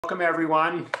Welcome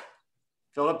everyone.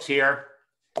 Philip's here.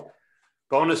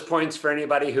 Bonus points for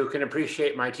anybody who can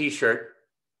appreciate my t-shirt.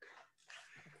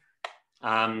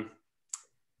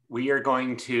 We are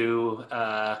going to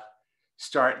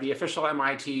start. The official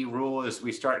MIT rule is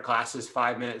we start classes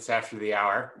 5 minutes after the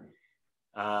hour.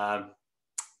 I've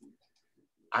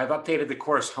updated the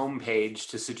course homepage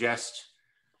to suggest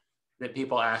that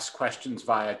people ask questions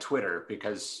via Twitter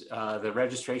because the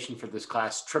registration for this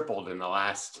class tripled in the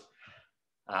last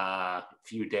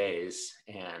few days,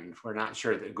 and we're not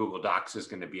sure that Google Docs is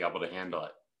going to be able to handle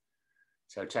it.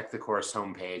 So check the course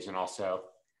homepage, and also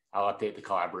I'll update the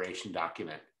collaboration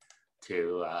document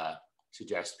to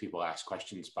suggest people ask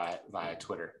questions via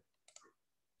Twitter.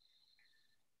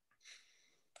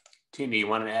 Tina, you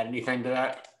want to add anything to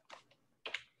that?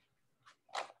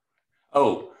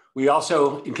 Oh, we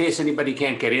also, in case anybody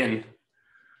can't get in,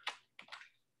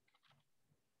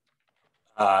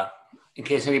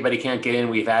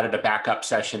 we've added a backup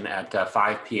session at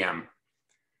 5 p.m.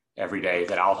 every day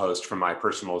that I'll host from my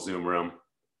personal Zoom room.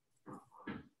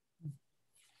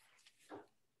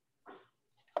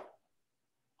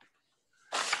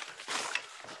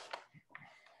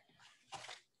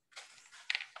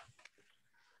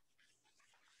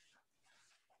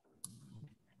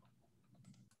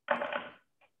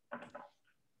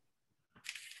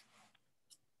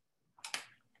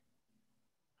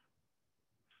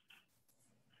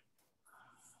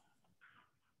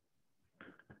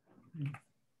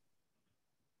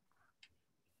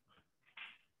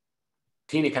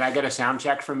 Tina, can I get a sound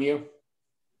check from you?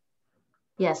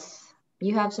 Yes,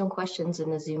 you have some questions in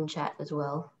the Zoom chat as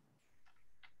well.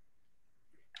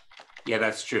 Yeah,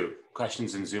 that's true.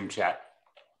 Questions in Zoom chat.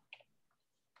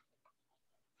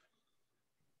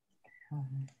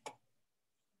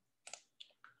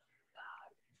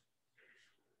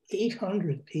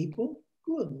 800 people?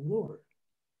 Good Lord.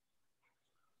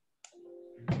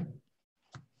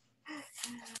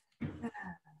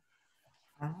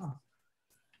 Wow.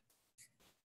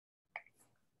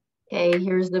 Okay,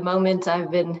 here's the moment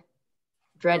I've been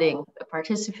dreading. The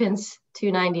participants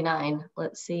 299.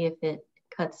 Let's see if it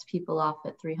cuts people off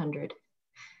at 300.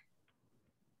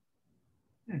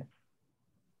 All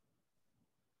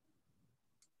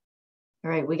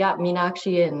right, we got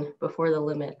Meenakshi in before the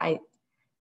limit. I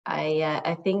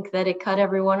think that it cut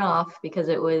everyone off because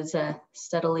it was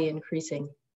steadily increasing.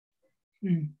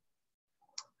 Okay.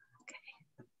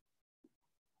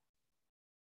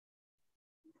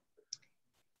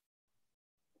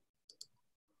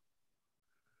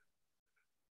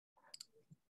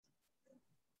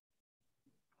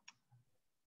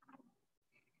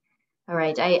 All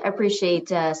right, I appreciate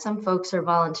some folks are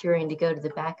volunteering to go to the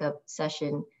backup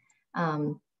session.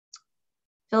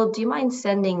 Phil, do you mind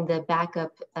sending the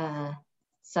backup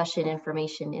session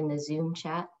information in the Zoom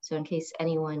chat? So in case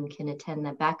anyone can attend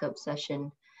that backup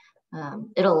session,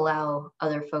 it'll allow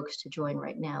other folks to join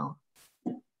right now.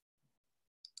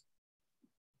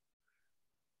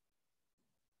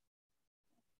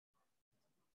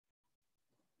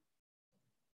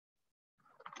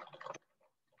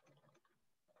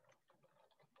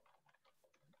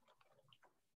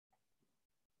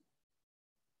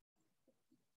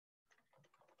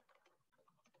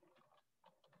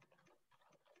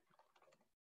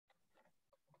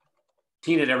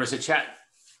 Tina, there was a chat.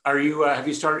 Are you? Have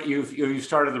you started? You've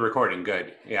started the recording.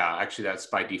 Good. Yeah, actually, that's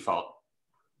by default.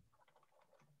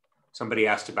 Somebody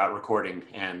asked about recording,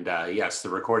 and yes, the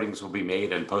recordings will be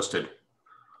made and posted.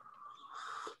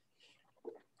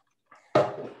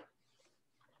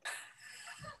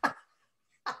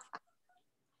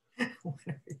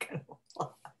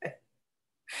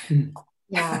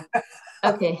 Yeah.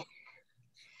 Okay.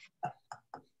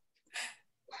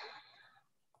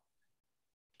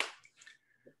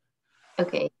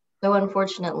 Okay, so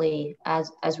unfortunately, as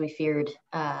we feared,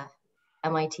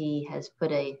 MIT has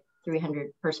put a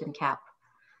 300-person cap.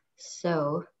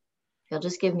 So if you'll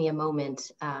just give me a moment,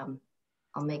 I'll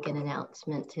make an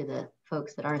announcement to the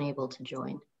folks that aren't able to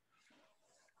join.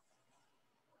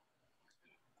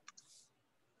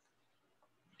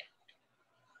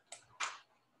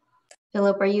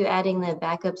 Philip, are you adding the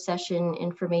backup session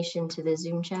information to the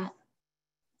Zoom chat?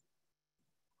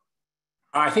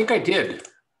 I think I did.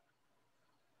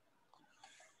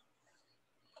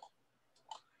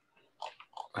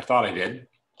 I thought I did.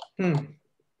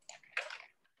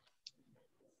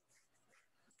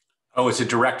 Oh, it's a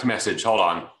direct message. Hold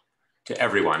on. To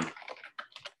everyone.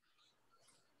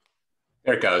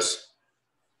 There it goes.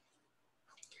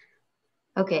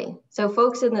 Okay, so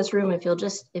folks in this room, if you'll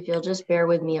just bear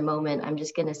with me a moment, I'm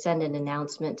just going to send an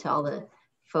announcement to all the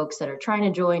folks that are trying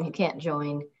to join who can't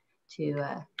join to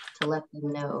let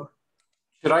them know.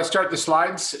 Should I start the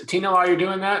slides, Tina, while you're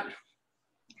doing that?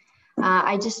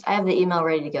 I have the email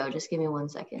ready to go. Just give me 1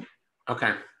 second.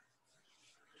 Okay.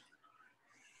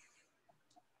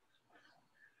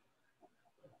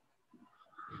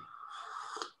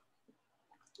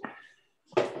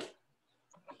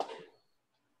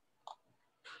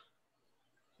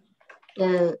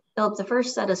 Philip, the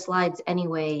first set of slides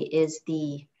anyway is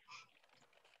the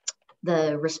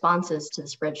responses to the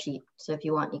spreadsheet. So if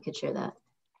you want, you could share that.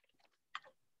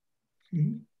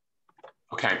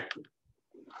 Okay.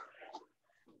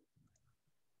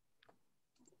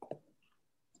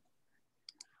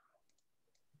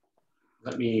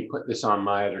 Let me put this on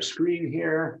my other screen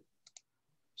here.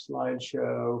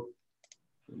 Slideshow,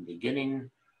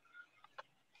 beginning.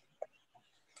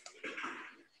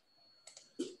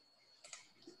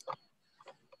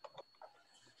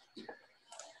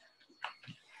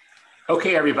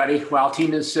 Okay, everybody. While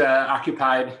Tina's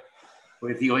occupied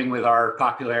with dealing with our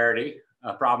popularity,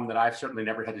 a problem that I've certainly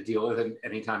never had to deal with at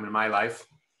any time in my life,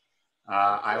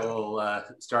 I will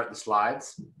start the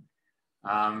slides.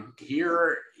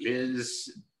 Here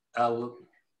is a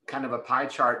kind of a pie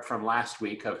chart from last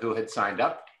week of who had signed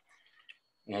up.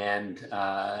 And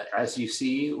as you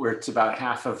see, where it's about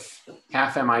half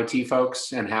MIT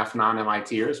folks and half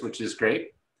non-MITers, which is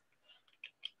great.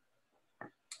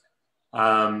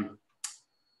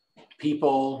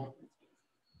 People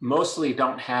mostly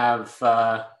don't have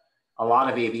a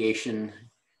lot of aviation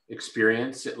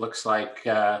experience. It looks like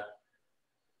a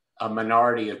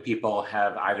minority of people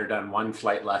have either done one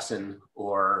flight lesson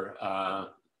or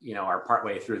are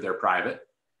partway through their private.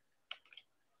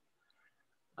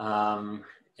 And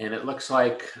it looks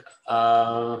like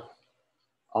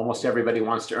almost everybody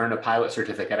wants to earn a pilot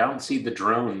certificate. I don't see the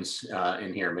drones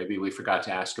in here. Maybe we forgot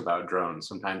to ask about drones.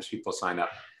 Sometimes people sign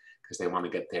up because they want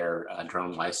to get their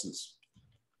drone license.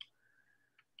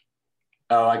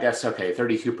 Oh, I guess, okay,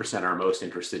 32% are most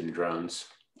interested in drones.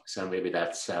 So maybe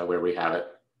that's where we have it.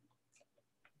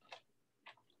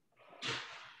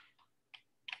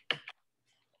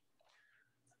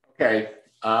 Okay,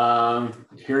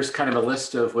 here's kind of a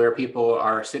list of where people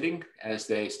are sitting as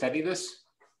they study this.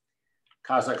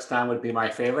 Kazakhstan would be my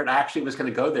favorite. I actually was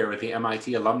going to go there with the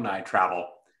MIT alumni travel.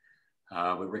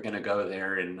 We were going to go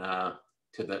there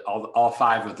to all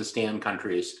 5 of the stand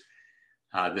countries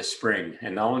this spring.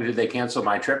 And not only did they cancel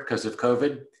my trip because of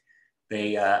COVID,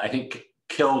 they, I think,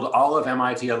 killed all of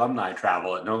MIT alumni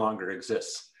travel. It no longer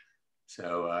exists.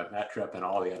 So that trip and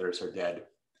all the others are dead.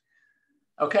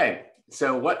 Okay,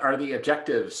 so what are the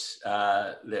objectives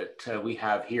that we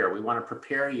have here? We want to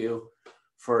prepare you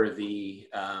for the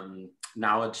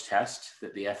knowledge test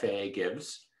that the FAA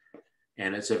gives.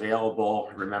 And it's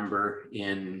available, remember,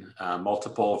 in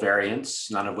multiple variants,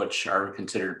 none of which are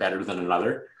considered better than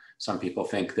another. Some people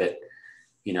think that,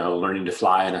 learning to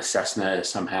fly in a Cessna is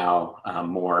somehow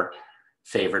more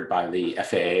favored by the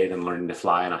FAA than learning to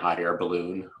fly in a hot air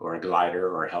balloon or a glider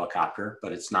or a helicopter,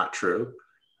 but it's not true.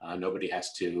 Nobody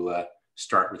has to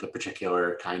start with a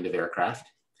particular kind of aircraft.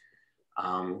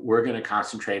 We're going to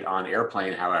concentrate on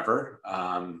airplane, however,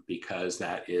 because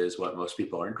that is what most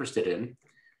people are interested in.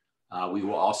 We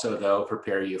will also, though,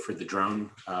 prepare you for the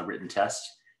drone written test,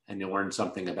 and you'll learn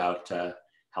something about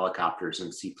helicopters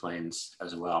and seaplanes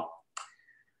as well.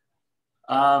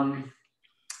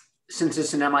 Since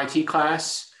it's an MIT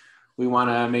class, we want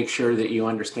to make sure that you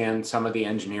understand some of the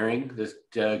engineering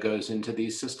that goes into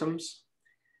these systems.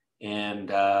 And,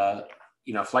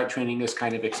 flight training is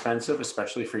kind of expensive,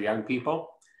 especially for young people.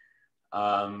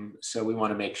 So we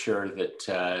want to make sure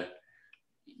that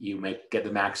you get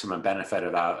the maximum benefit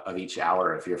of each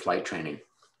hour of your flight training.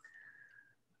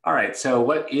 All right, so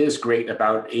what is great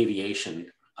about aviation?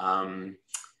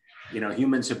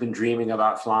 Humans have been dreaming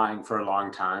about flying for a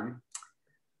long time.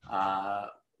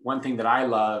 One thing that I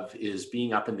love is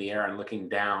being up in the air and looking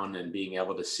down and being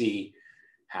able to see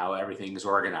how everything is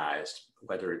organized,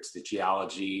 whether it's the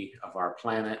geology of our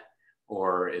planet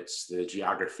or it's the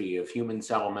geography of human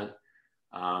settlement.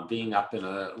 Being up in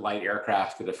a light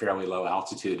aircraft at a fairly low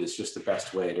altitude is just the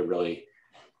best way to really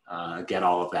get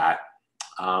all of that.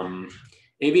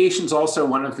 Aviation is also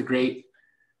one of the great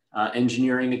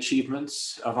engineering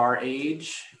achievements of our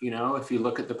age. If you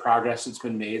look at the progress that's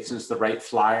been made since the Wright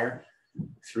Flyer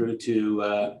through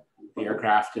to the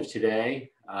aircraft of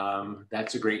today,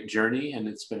 that's a great journey, and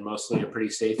it's been mostly a pretty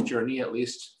safe journey, at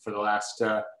least for the last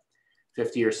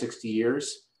 50 or 60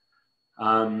 years.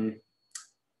 Another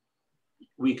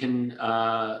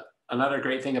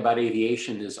great thing about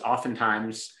aviation is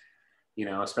oftentimes,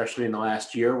 especially in the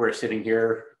last year, we're sitting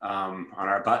here on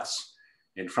our butts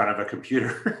in front of a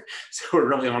computer. So we're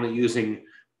really only using,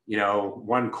 you know,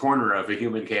 one corner of a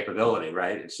human capability,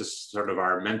 right? It's just sort of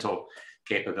our mental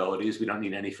capabilities. We don't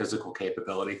need any physical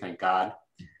capability, thank God.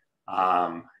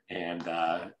 I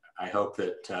hope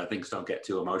that things don't get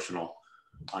too emotional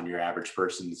on your average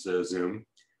person's Zoom.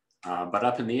 But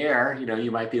up in the air, you know,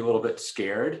 you might be a little bit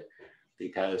scared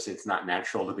because it's not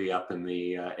natural to be up in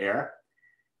the air.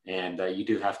 And you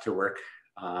do have to work,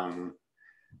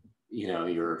 you know,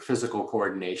 your physical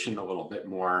coordination a little bit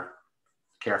more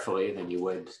carefully than you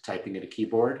would typing at a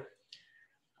keyboard.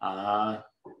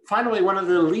 Finally, one of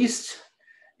the least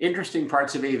interesting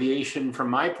parts of aviation from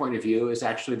my point of view is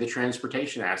actually the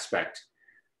transportation aspect.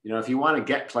 You know, if you want to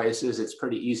get places, it's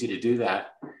pretty easy to do that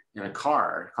in a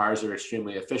car. Cars are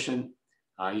extremely efficient.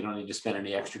 You don't need to spend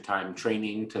any extra time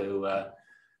training to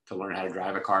learn how to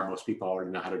drive a car. Most people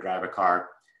already know how to drive a car.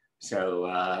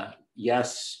 So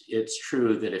yes, it's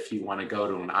true that if you want to go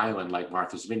to an island like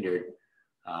Martha's Vineyard,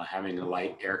 having a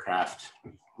light aircraft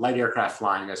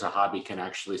flying as a hobby can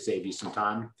actually save you some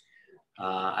time.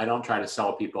 I don't try to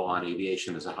sell people on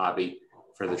aviation as a hobby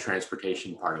for the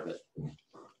transportation part of it.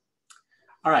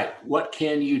 All right, what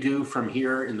can you do from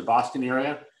here in the Boston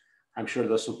area? I'm sure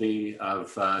this will be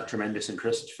of tremendous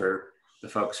interest for the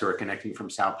folks who are connecting from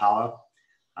Sao Paulo.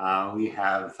 We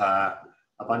have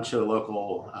a bunch of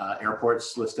local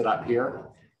airports listed up here,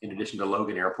 in addition to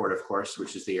Logan Airport, of course,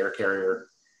 which is the air carrier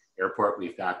airport.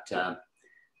 We've got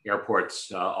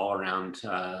airports all around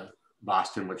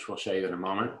Boston, which we'll show you in a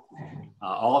moment.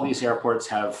 All of these airports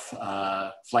have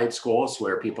flight schools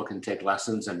where people can take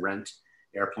lessons and rent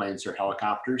airplanes or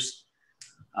helicopters.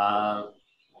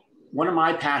 One of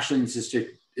my passions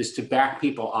is to back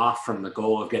people off from the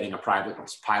goal of getting a private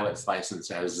pilot's license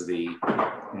as the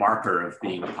marker of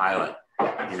being a pilot.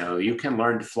 You know, you can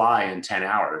learn to fly in 10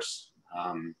 hours.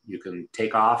 You can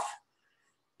take off,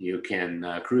 you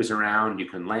can cruise around, you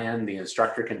can land, the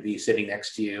instructor can be sitting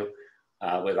next to you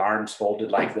with arms folded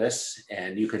like this,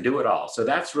 and you can do it all. So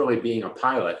that's really being a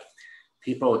pilot.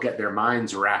 People get their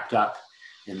minds wrapped up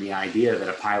in the idea that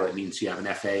a pilot means you have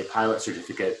an FAA pilot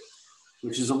certificate,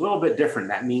 which is a little bit different.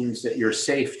 That means that you're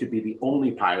safe to be the only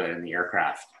pilot in the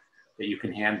aircraft, that you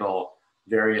can handle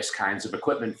various kinds of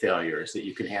equipment failures, that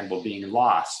you can handle being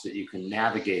lost, that you can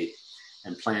navigate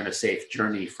and plan a safe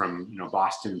journey from, you know,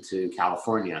 Boston to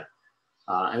California.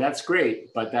 And that's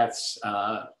great, but that's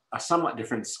a somewhat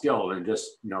different skill than just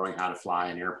knowing how to fly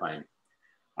an airplane.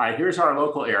 All right, here's our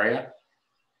local area.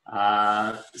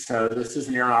 So this is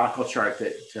an aeronautical chart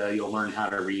that you'll learn how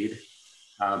to read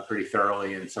pretty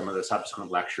thoroughly in some of the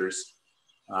subsequent lectures.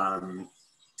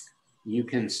 You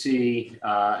can see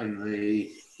in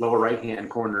the lower right-hand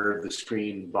corner of the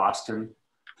screen, Boston.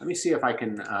 Let me see if I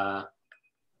can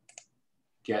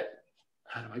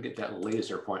how do I get that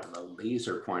laser pointer? The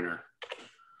laser pointer.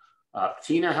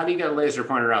 Tina, how do you get a laser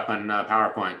pointer up on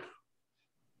PowerPoint?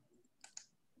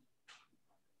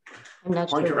 I'm not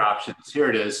Pointer sure. options. Here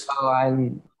it is.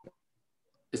 Oh,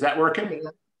 Is that working?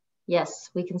 Yes,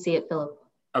 we can see it, Philip.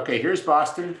 Okay, here's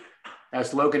Boston.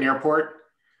 That's Logan Airport.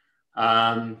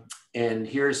 And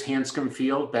here's Hanscom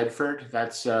Field, Bedford.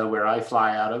 That's where I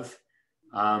fly out of.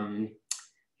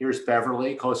 Here's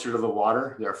Beverly, closer to the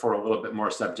water, therefore a little bit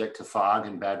more subject to fog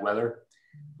and bad weather.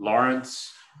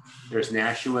 Lawrence, there's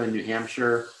Nashua in New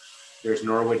Hampshire. There's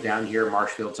Norwood down here.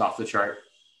 Marshfield's off the chart.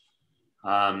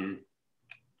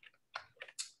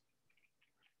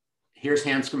 Here's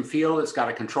Hanscom Field. It's got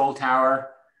a control tower.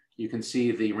 You can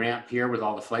see the ramp here with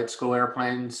all the flight school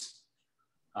airplanes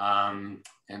and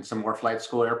some more flight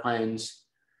school airplanes.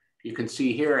 You can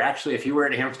see here, actually, if you were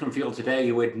at Hanscom Field today,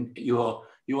 you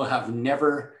will have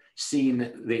never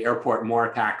seen the airport more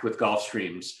packed with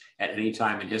Gulfstreams at any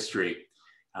time in history.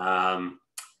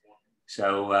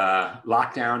 So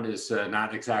lockdown is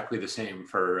not exactly the same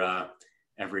for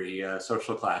every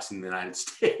social class in the United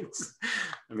States.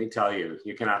 Let me tell you,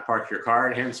 you cannot park your car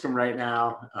at Hanscom right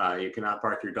now. You cannot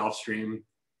park your Gulfstream.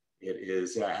 It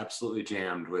is absolutely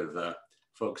jammed with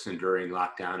folks enduring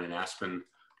lockdown in Aspen,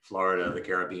 Florida, the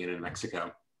Caribbean, and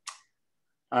Mexico.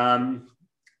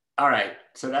 All right,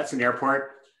 so that's an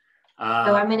airport. So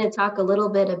I'm going to talk a little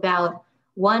bit about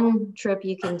one trip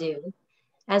you can do.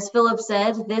 As Philip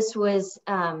said, this was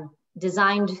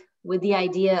designed with the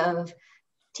idea of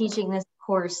teaching this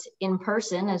course in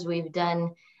person, as we've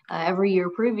done every year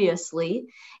previously.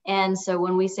 And so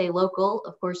when we say local,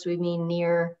 of course, we mean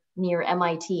near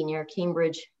MIT, near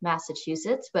Cambridge,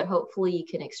 Massachusetts, but hopefully you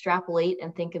can extrapolate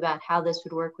and think about how this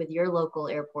would work with your local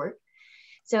airport.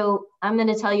 So I'm going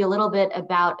to tell you a little bit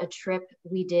about a trip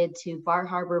we did to Bar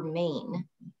Harbor, Maine.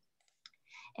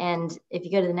 And if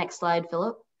you go to the next slide,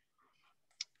 Philip.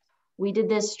 we did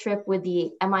this trip with the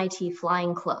MIT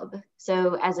Flying Club.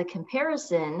 So as a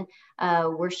comparison,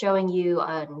 we're showing you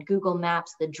on Google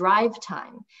Maps the drive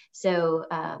time. So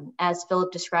as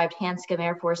Philip described, Hanscom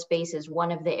Air Force Base is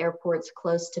one of the airports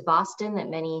close to Boston that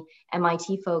many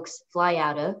MIT folks fly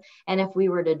out of. And if we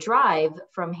were to drive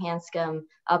from Hanscom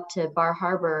up to Bar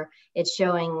Harbor, it's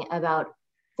showing about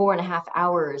 4.5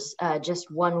 hours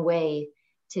just one way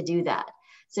to do that.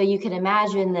 So you can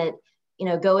imagine that, you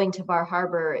know, going to Bar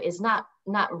Harbor is not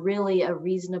really a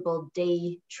reasonable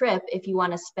day trip if you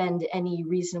want to spend any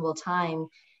reasonable time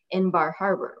in Bar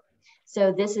Harbor.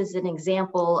 So this is an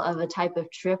example of a type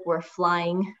of trip where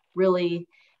flying really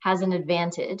has an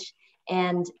advantage.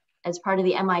 And as part of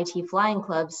the MIT Flying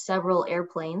Club, several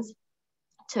airplanes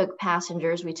took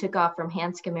passengers. We took off from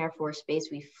Hanscom Air Force Base.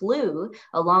 We flew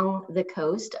along the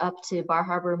coast up to Bar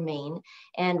Harbor, Maine,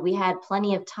 and we had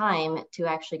plenty of time to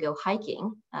actually go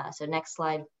hiking. So next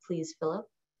slide, please, Philip.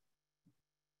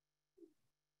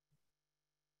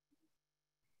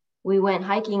 We went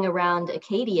hiking around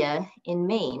Acadia in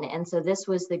Maine. And so this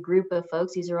was the group of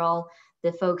folks. These are all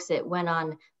the folks that went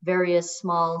on various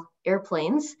small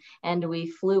airplanes, and we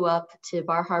flew up to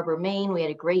Bar Harbor, Maine. We had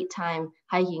a great time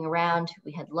hiking around.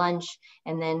 We had lunch,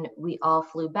 and then we all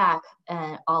flew back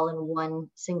all in one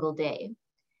single day.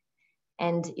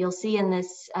 And you'll see in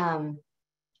this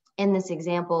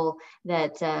example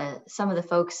that some of the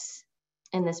folks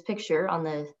in this picture on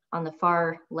the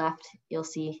far left, you'll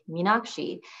see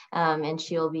Meenakshi, and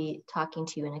she'll be talking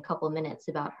to you in a couple minutes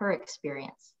about her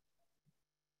experience.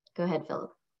 Go ahead,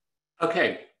 Philip.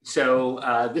 Okay,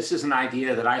 so this is an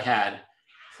idea that I had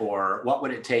for what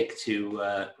would it take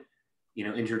to,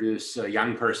 introduce a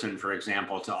young person, for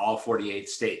example, to all 48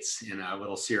 states in a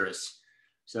little series.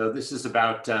 So this is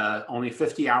about only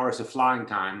 50 hours of flying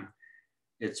time.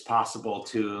 It's possible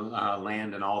to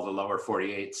land in all the lower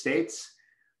 48 states,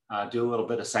 do a little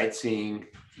bit of sightseeing,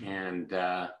 and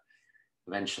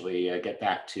eventually get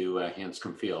back to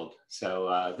Hanscom Field.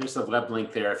 So there's a web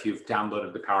link there if you've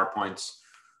downloaded the PowerPoints,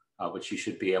 which you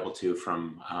should be able to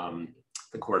from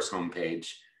the course homepage.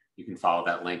 You can follow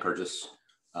that link or just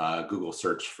Google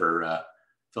search for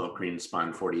Philip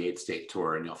Greenspun 48 State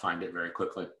Tour and you'll find it very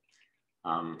quickly.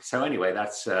 So anyway,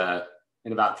 that's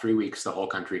in about 3 weeks, the whole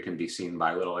country can be seen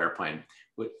by a little airplane,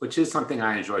 which is something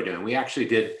I enjoy doing. We actually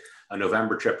did a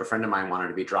November trip. A friend of mine wanted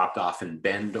to be dropped off in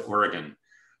Bend, Oregon.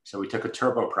 So we took a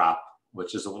turboprop,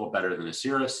 which is a little better than a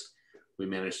Cirrus. We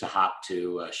managed to hop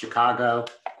to Chicago,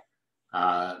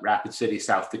 Rapid City,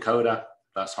 South Dakota,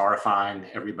 thus horrifying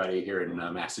everybody here in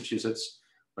Massachusetts,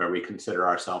 where we consider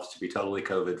ourselves to be totally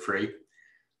COVID-free.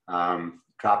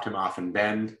 Dropped him off in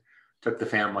Bend, took the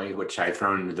family, which I had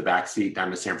thrown into the backseat, down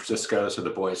to San Francisco, so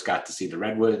the boys got to see the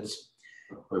redwoods.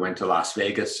 We went to Las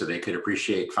Vegas so they could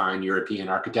appreciate fine European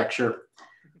architecture.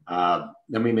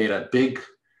 Then we made a big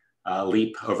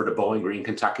leap over to Bowling Green,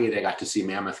 Kentucky. They got to see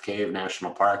Mammoth Cave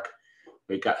National Park.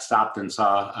 We got stopped and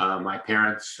saw my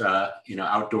parents,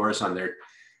 outdoors on they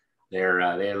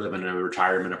live in a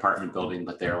retirement apartment building,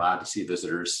 but they're allowed to see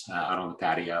visitors out on the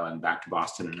patio, and back to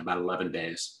Boston in about 11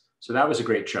 days. So that was a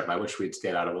great trip. I wish we'd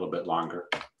stayed out a little bit longer.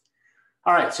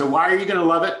 All right, so why are you gonna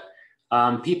love it?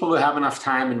 People who have enough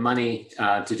time and money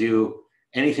to do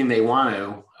anything they want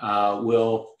to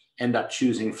will end up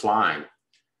choosing flying.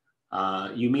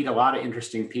 You meet a lot of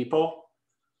interesting people.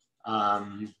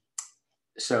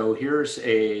 So here's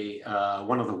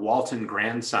one of the Walton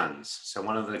grandsons. So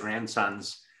one of the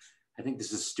grandsons, I think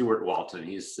this is Stuart Walton.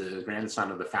 He's the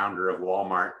grandson of the founder of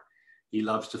Walmart. He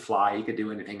loves to fly. He could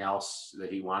do anything else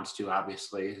that he wants to,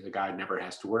 obviously. The guy never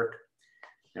has to work,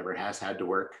 never has had to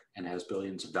work, and has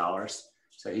billions of dollars.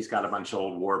 So he's got a bunch of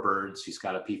old warbirds. He's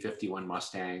got a P-51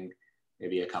 Mustang,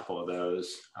 maybe a couple of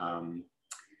those.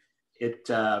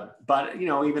 But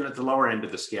even at the lower end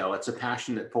of the scale, it's a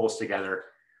passion that pulls together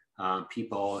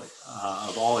people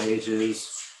of all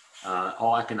ages,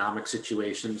 all economic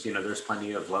situations. There's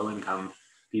plenty of low-income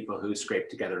people who scrape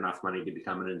together enough money to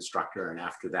become an instructor, and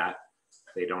after that,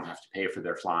 they don't have to pay for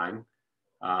their flying.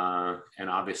 And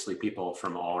obviously, people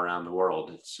from all around the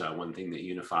world. It's one thing that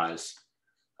unifies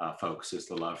folks is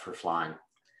the love for flying.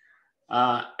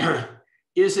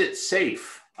 Is it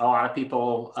safe? A lot of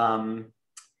people,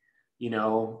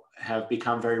 have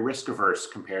become very risk averse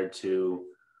compared to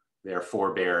their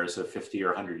forebears of 50 or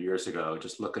 100 years ago.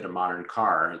 Just look at a modern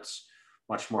car. It's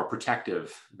much more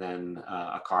protective than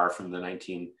a car from the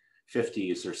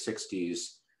 1950s or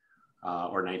 60s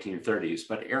or 1930s.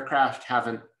 But aircraft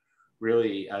haven't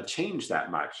really changed that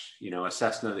much. A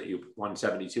Cessna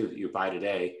 172 that you buy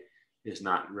today is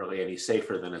not really any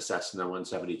safer than a Cessna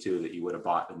 172 that you would have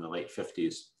bought in the late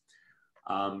 50s.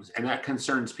 And that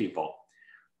concerns people.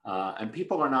 And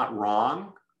people are not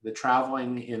wrong. The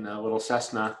traveling in a little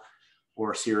Cessna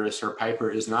or Cirrus or Piper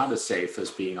is not as safe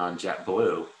as being on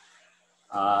JetBlue.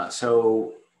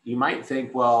 So you might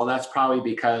think, well, that's probably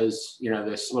because, you know,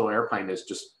 this little airplane is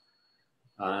just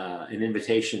an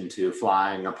invitation to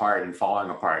flying apart and falling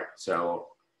apart. So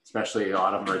especially a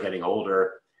lot of them are getting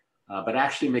older, but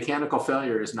actually mechanical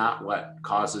failure is not what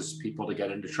causes people to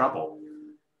get into trouble.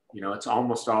 You know, it's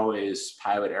almost always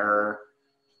pilot error.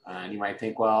 And you might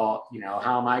think, well, you know,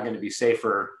 how am I going to be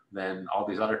safer than all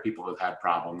these other people who've had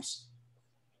problems?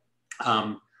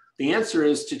 The answer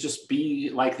is to just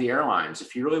be like the airlines.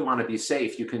 If you really want to be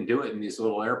safe, you can do it in these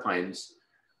little airplanes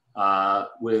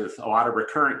with a lot of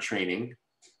recurrent training,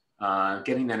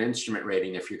 getting that instrument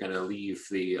rating if you're going to leave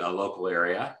the local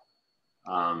area.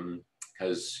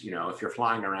 Because, you know, if you're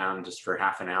flying around just for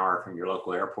half an hour from your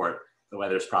local airport, the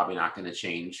weather's probably not going to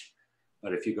change.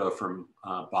 But if you go from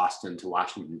Boston to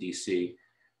Washington, D.C.,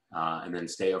 and then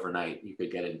stay overnight, you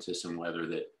could get into some weather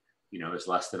that, you know, is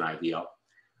less than ideal.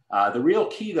 The real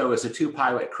key, though, is a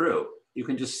 2-pilot crew. You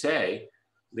can just say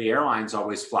the airlines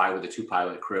always fly with a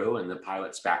 2-pilot crew, and the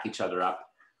pilots back each other up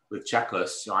with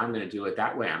checklists. So I'm going to do it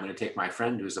that way. I'm going to take my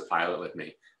friend who's a pilot with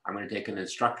me. I'm going to take an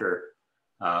instructor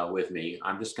with me.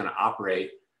 I'm just going to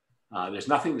operate. There's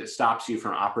nothing that stops you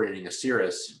from operating a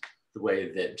Cirrus the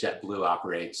way that JetBlue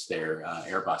operates their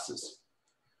Airbuses.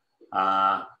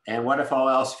 And what if all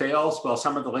else fails? Well,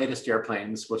 some of the latest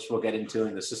airplanes, which we'll get into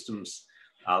in the systems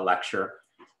lecture,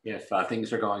 if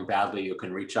things are going badly, you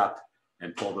can reach up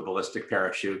and pull the ballistic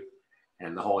parachute,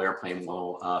 and the whole airplane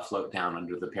will float down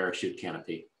under the parachute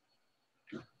canopy.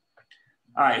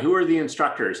 All right, who are the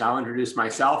instructors? I'll introduce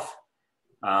myself.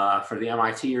 For the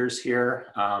MITers here,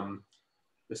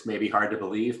 this may be hard to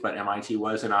believe, but MIT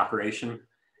was in operation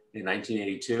in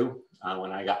 1982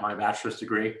 when I got my bachelor's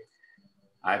degree.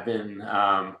 I've been,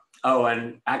 oh,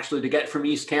 and actually to get from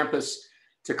East Campus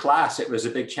to class, it was a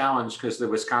big challenge because the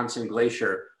Wisconsin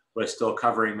Glacier was still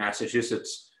covering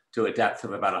Massachusetts to a depth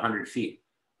of about 100 feet.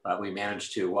 But we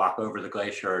managed to walk over the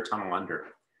glacier or tunnel under.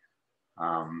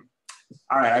 All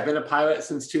right, I've been a pilot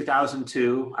since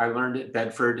 2002. I learned at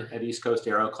Bedford at East Coast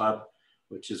Aero Club,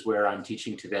 which is where I'm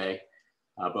teaching today,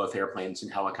 both airplanes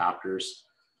and helicopters.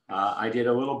 I did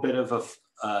a little bit of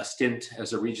a stint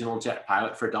as a regional jet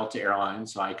pilot for Delta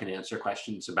Airlines, so I can answer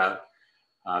questions about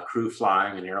crew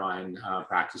flying and airline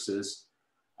practices.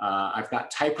 I've got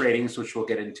type ratings, which we'll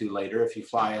get into later. If you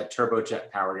fly a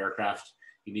turbojet powered aircraft,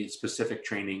 you need specific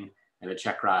training and a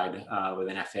check ride with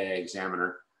an FAA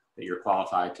examiner that you're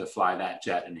qualified to fly that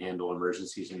jet and handle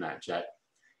emergencies in that jet.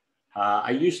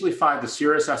 I usually fly the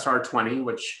Cirrus SR-20,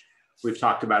 which we've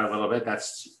talked about a little bit.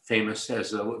 That's famous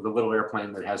as the little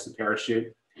airplane that has the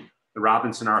parachute. The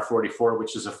Robinson R-44,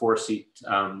 which is a 4-seat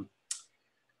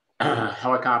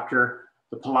helicopter.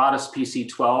 The Pilatus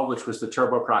PC-12, which was the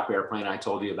turboprop airplane I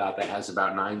told you about that has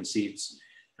about 9 seats.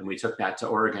 And we took that to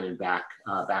Oregon and back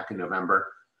in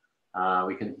November.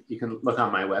 You can look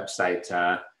on my website.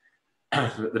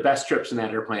 The best trips in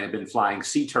that airplane have been flying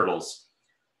sea turtles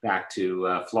back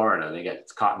to Florida. They get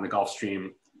caught in the Gulf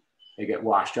Stream. They get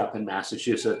washed up in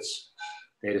Massachusetts.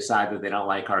 They decide that they don't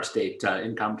like our state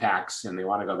income tax and they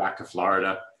want to go back to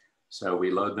Florida. So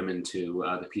we load them into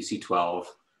the PC-12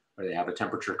 where they have a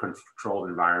temperature controlled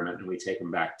environment, and we take them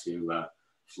back to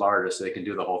Florida so they can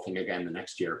do the whole thing again the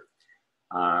next year.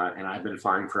 And I've been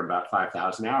flying for about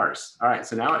 5,000 hours. All right,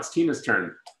 so now it's Tina's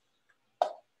turn.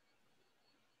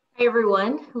 Hi,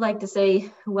 everyone. I'd like to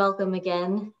say welcome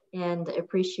again and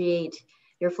appreciate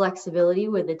your flexibility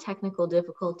with the technical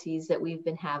difficulties that we've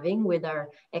been having with our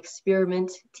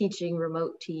experiment teaching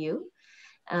remote to you.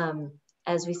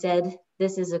 As we said,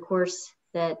 this is a course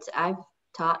that I've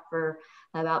taught for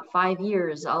about 5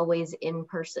 years, always in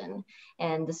person.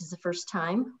 And this is the first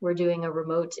time we're doing a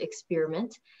remote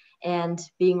experiment. And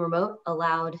being remote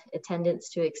allowed attendance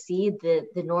to exceed the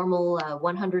normal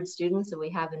 100 students that we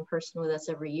have in person with us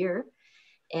every year.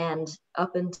 And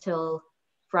up until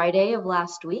Friday of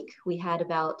last week, we had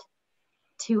about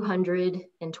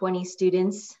 220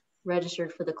 students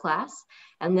registered for the class.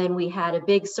 And then we had a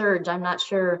big surge. I'm not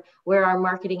sure where our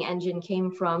marketing engine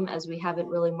came from, as we haven't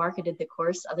really marketed the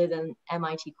course other than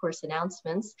MIT course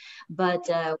announcements, but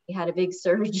we had a big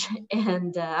surge,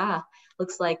 and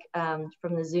looks like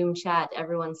from the Zoom chat,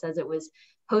 everyone says it was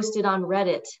posted on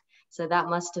Reddit. So that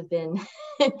must have been,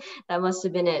 that must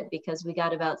have been it, because we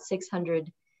got about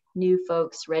 600 new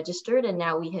folks registered, and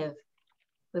now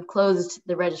we've closed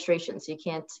the registration, so you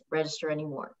can't register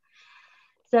anymore.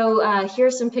 So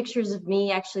here's some pictures of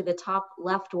me. Actually, the top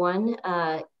left one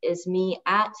is me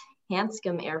at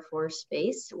Hanscom Air Force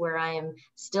Base, where I am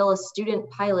still a student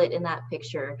pilot in that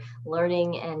picture,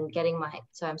 learning and getting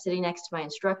so I'm sitting next to my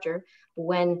instructor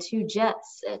when two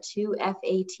jets, two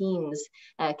F-18s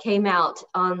came out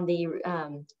on the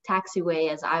taxiway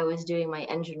as I was doing my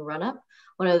engine run-up.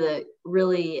 One of the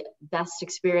really best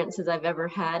experiences I've ever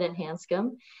had at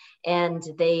Hanscom. And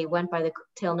they went by the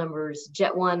tail numbers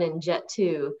Jet 1 and Jet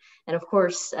 2. And of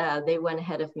course, they went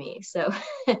ahead of me. So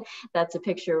that's a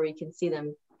picture where you can see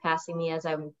them passing me as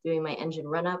I'm doing my engine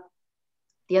run up.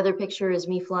 The other picture is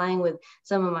me flying with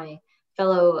some of my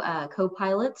fellow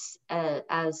co-pilots.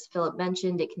 As Philip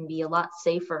mentioned, it can be a lot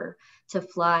safer to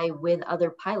fly with other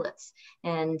pilots.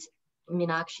 And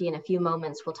Meenakshi in a few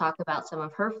moments will talk about some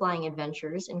of her flying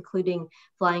adventures, including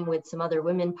flying with some other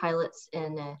women pilots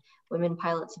in Women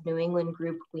Pilots of New England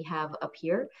group we have up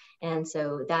here. And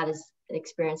so that is an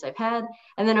experience I've had.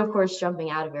 And then of course, jumping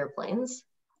out of airplanes.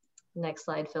 Next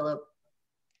slide, Philip.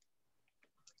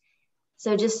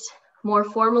 So just more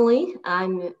formally,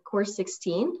 I'm course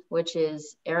 16, which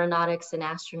is Aeronautics and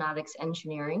Astronautics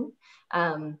Engineering.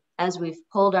 As we've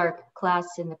pulled our class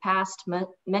in the past,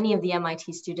 many of the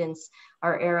MIT students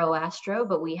are Aero-Astro,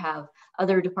 but we have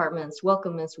other departments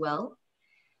welcome as well.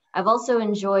 I've also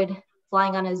enjoyed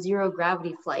flying on a zero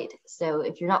gravity flight. So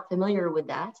if you're not familiar with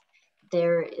that,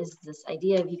 there is this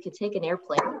idea of you could take an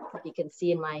airplane. You can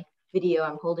see in my video,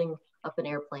 I'm holding up an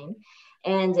airplane,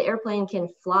 and the airplane can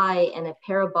fly in a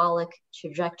parabolic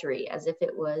trajectory as if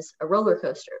it was a roller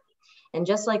coaster. And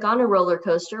just like on a roller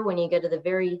coaster, when you get to the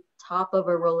very top of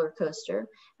a roller coaster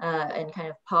and kind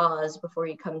of pause before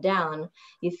you come down,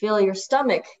 you feel your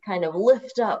stomach kind of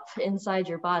lift up inside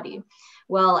your body.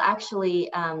 Well, actually,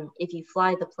 if you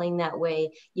fly the plane that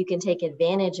way, you can take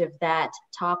advantage of that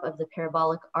top of the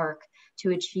parabolic arc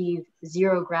to achieve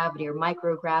zero gravity or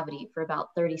microgravity for about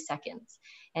 30 seconds.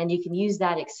 And you can use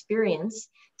that experience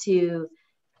to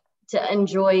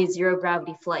enjoy zero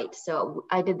gravity flight. So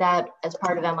I did that as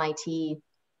part of MIT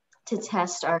to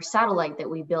test our satellite that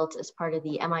we built as part of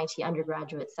the MIT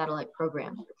undergraduate satellite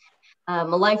program. A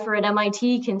lifer at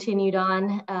MIT continued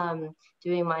on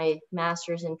doing my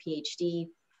master's and PhD.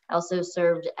 I also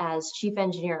served as chief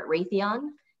engineer at Raytheon,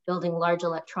 building large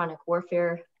electronic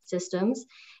warfare systems,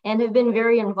 and have been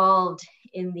very involved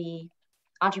in the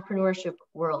entrepreneurship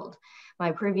world.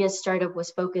 My previous startup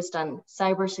was focused on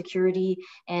cybersecurity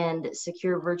and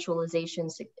secure virtualization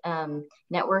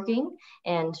networking.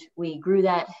 And we grew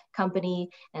that company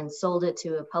and sold it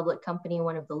to a public company,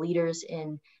 one of the leaders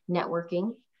in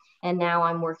networking. And now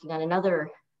I'm working on another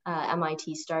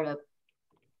MIT startup.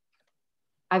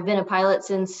 I've been a pilot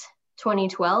since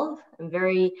 2012. I'm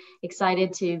very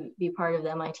excited to be part of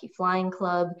the MIT Flying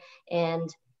Club, and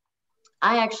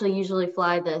I actually usually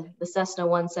fly the Cessna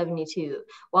 172.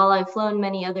 While I've flown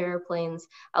many other airplanes,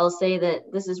 I'll say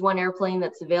that this is one airplane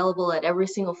that's available at every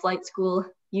single flight school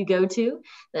you go to.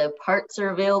 The parts are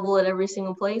available at every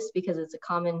single place because it's a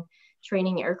common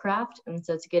training aircraft, and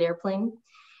so it's a good airplane.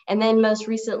 And then most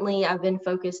recently, I've been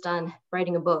focused on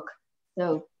writing a book.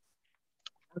 So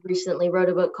I recently wrote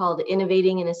a book called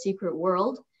Innovating in a Secret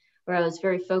World, where I was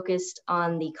very focused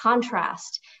on the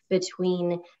contrast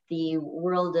between the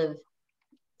world of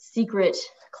secret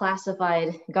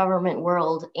classified government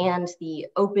world and the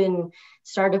open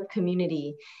startup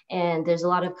community. And there's a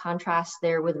lot of contrast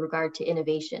there with regard to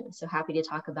innovation. So happy to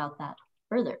talk about that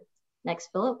further. Next,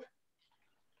 Philip.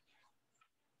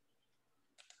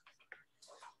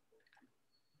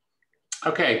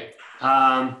 Okay,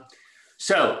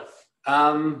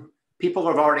 people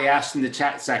have already asked in the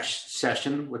chat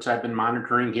session, which I've been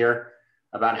monitoring here,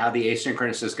 about how the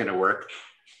asynchronous is going to work.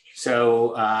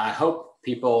 So I hope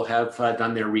people have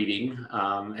done their reading,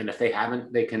 and if they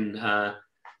haven't, they can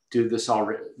do this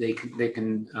already. They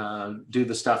can do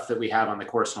the stuff that we have on the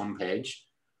course homepage.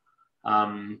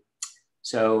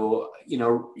 So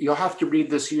you'll have to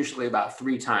read this usually about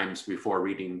 3 times before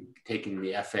taking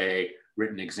the FAA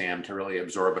written exam to really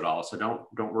absorb it all. So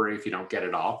don't worry if you don't get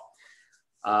it all.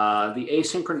 The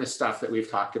asynchronous stuff that we've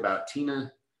talked about,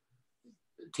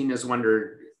 Tina's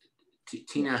wondered.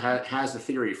 Tina has a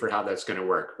theory for how that's going to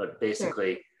work, but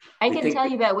basically, sure. I can tell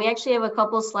you that we actually have a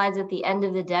couple slides at the end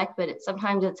of the deck, but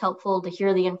sometimes it's helpful to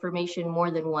hear the information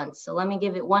more than once. So let me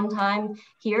give it one time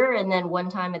here, and then one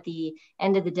time at the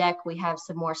end of the deck, we have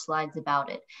some more slides about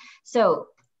it. So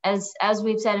as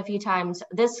we've said a few times,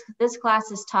 this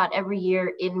class is taught every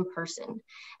year in person.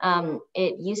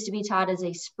 It used to be taught as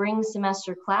a spring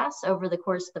semester class over the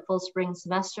course of the full spring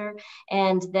semester.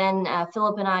 And then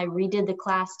Philip and I redid the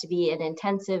class to be an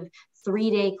intensive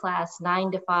 3-day class,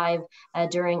 9 to 5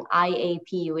 during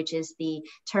IAP, which is the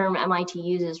term MIT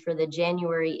uses for the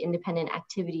January independent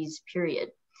activities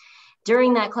period.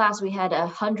 during that class, we had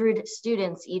 100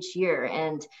 students each year,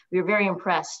 and we were very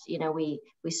impressed. You know, we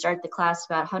start the class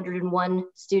about 101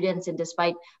 students, and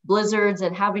despite blizzards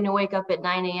and having to wake up at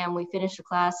 9 a.m., we finish the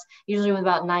class usually with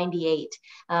about 98,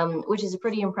 which is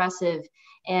pretty impressive.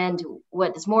 And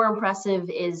what is more impressive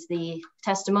is the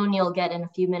testimonial you'll get in a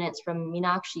few minutes from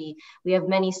Meenakshi. We have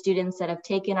many students that have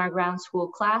taken our ground school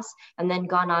class and then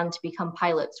gone on to become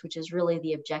pilots, which is really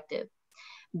the objective.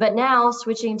 But now,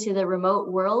 switching to the remote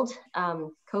world,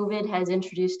 COVID has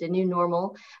introduced a new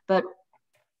normal. But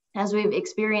as we've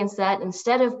experienced that,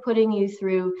 instead of putting you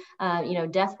through,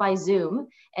 death by Zoom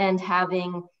and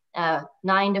having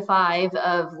 9 to 5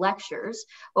 of lectures,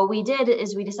 what we did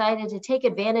is we decided to take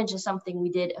advantage of something we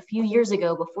did a few years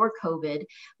ago before COVID.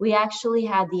 We actually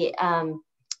had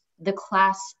the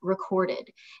class recorded.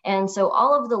 And so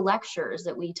all of the lectures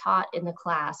that we taught in the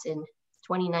class in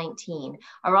 2019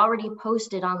 are already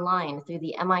posted online through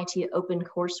the MIT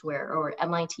OpenCourseWare or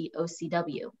MIT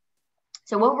OCW.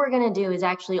 So what we're going to do is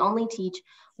actually only teach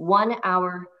 1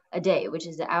 hour a day, which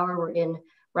is the hour we're in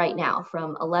right now,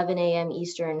 from 11 a.m.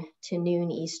 Eastern to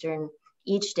noon Eastern.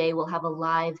 Each day we'll have a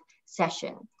live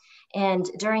session. And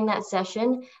during that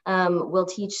session, we'll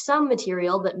teach some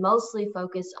material, but mostly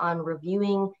focus on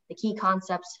reviewing the key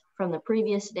concepts from the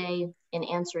previous day and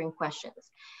answering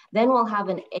questions. Then we'll have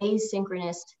an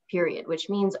asynchronous period, which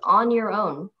means on your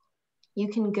own, you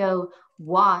can go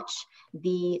watch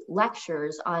the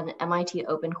lectures on MIT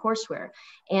OpenCourseWare.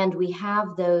 And we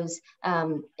have those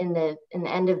in the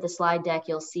end of the slide deck.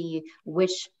 You'll see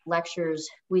which lectures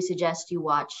we suggest you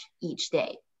watch each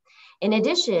day. In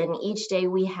addition, each day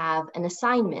we have an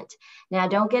assignment. Now,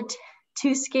 don't get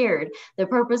too scared. The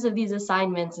purpose of these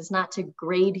assignments is not to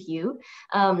grade you,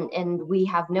 and we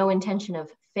have no intention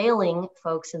of failing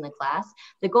folks in the class.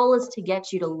 The goal is to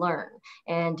get you to learn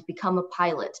and become a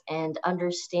pilot and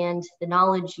understand the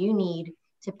knowledge you need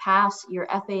to pass your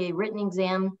FAA written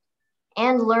exam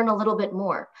and learn a little bit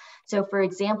more. So for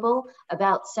example,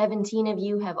 about 17 of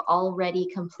you have already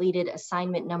completed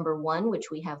assignment number 1, which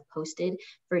we have posted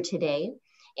for today.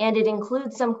 And it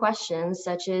includes some questions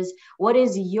such as, what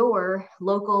is your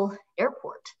local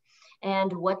airport?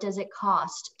 And what does it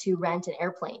cost to rent an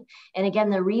airplane? And again,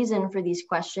 the reason for these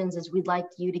questions is we'd like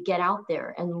you to get out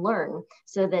there and learn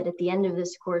so that at the end of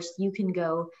this course, you can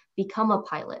go become a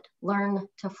pilot, learn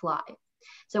to fly.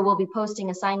 So we'll be posting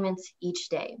assignments each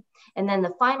day. And then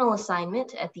the final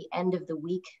assignment at the end of the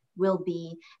week will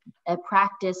be a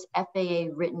practice FAA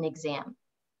written exam.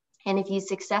 And if you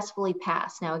successfully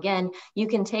pass, now again, you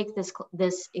can take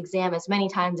this exam as many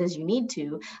times as you need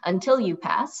to until you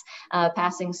pass.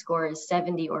 Passing score is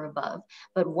 70 or above.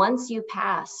 But once you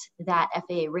pass that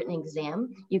FAA written exam,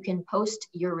 you can post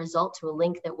your result to a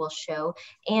link that will show.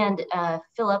 And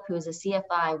Philip, who is a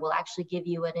CFI, will actually give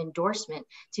you an endorsement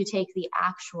to take the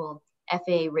actual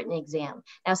FAA written exam.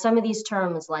 Now, some of these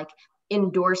terms like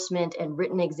endorsement and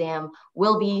written exam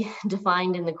will be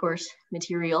defined in the course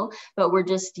material, but we're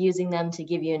just using them to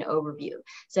give you an overview.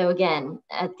 So again,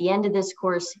 at the end of this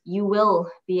course, you will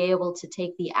be able to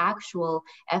take the actual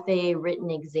FAA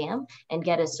written exam and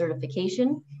get a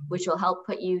certification, which will help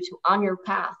put you on your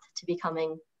path to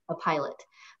becoming a pilot.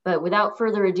 But without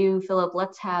further ado, Philip,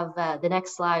 let's have the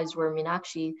next slides where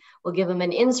Meenakshi will give them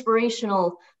an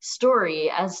inspirational story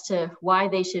as to why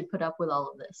they should put up with all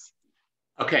of this.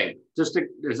 Okay,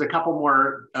 there's a couple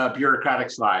more bureaucratic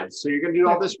slides. So you're going to do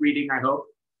all this reading, I hope.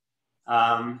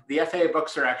 The FAA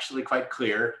books are actually quite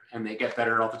clear, and they get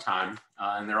better all the time,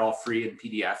 and they're all free in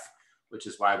PDF, which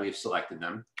is why we've selected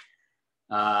them.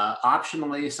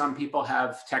 Optionally, some people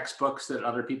have textbooks that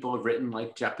other people have written,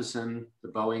 like Jeppesen, the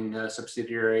Boeing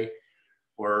subsidiary,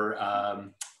 or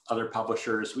other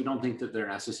publishers. We don't think that they're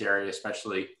necessary,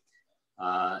 especially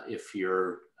if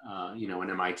you're an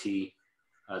MIT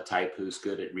type who's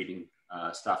good at reading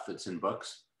stuff that's in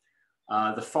books.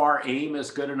 The FAR AIM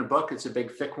is good in a book. It's a big,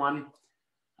 thick one.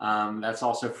 That's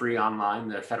also free online,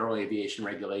 the Federal Aviation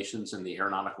Regulations and the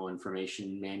Aeronautical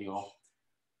Information Manual.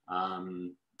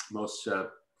 Most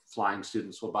flying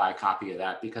students will buy a copy of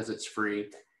that because it's free.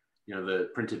 You know, the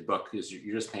printed book is,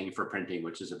 you're just paying for printing,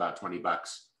 which is about 20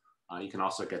 bucks. You can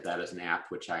also get that as an app,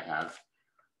 which I have.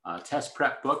 Test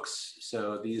prep books.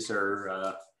 So these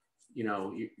are,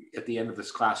 at the end of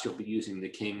this class, you'll be using the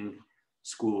King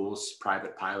School's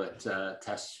private pilot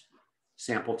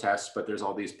sample tests, but there's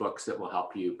all these books that will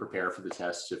help you prepare for the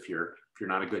tests. If you're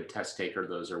not a good test taker,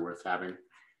 those are worth having.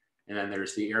 And then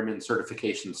there's the Airman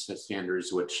Certification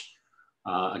Standards, which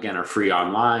again are free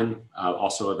online,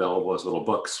 also available as little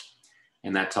books.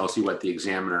 And that tells you what the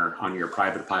examiner on your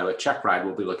private pilot check ride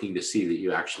will be looking to see that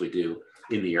you actually do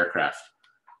in the aircraft.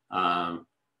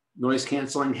 Noise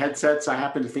canceling headsets. I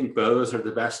happen to think Bose are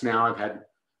the best now. I've had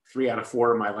 3 out of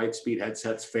 4 of my Lightspeed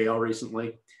headsets fail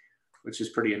recently, which is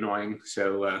pretty annoying.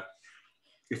 So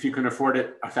if you can afford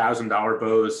it, $1,000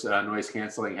 Bose noise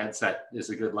canceling headset is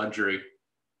a good luxury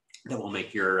that will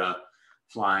make your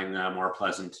flying more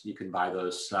pleasant. You can buy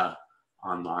those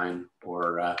online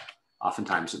or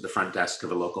oftentimes at the front desk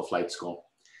of a local flight school.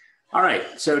 All right,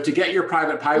 so to get your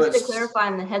private pilots. Just to clarify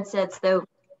on the headsets though,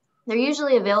 they're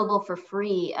usually available for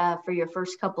free for your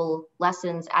first couple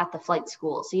lessons at the flight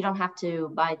school. So you don't have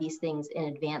to buy these things in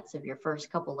advance of your first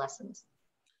couple lessons.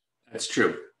 That's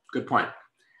true, good point.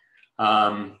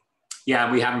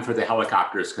 Yeah, we have them for the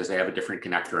helicopters because they have a different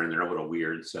connector and they're a little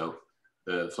weird. So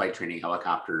the flight training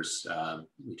helicopters,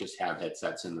 we just have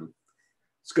headsets in them.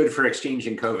 It's good for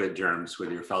exchanging COVID germs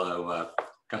with your fellow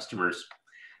customers.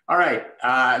 All right,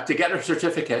 to get a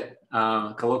certificate,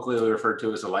 colloquially referred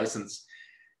to as a license,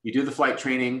 you do the flight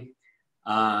training,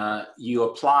 you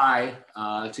apply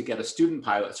to get a student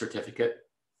pilot certificate,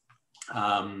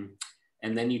 and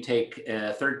then you take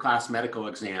a third-class medical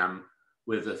exam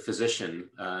with a physician,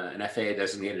 an FAA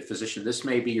designated physician. This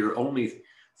may be your only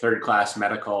third-class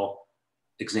medical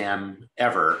exam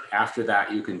ever. After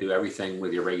that, you can do everything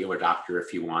with your regular doctor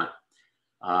if you want.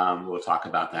 We'll talk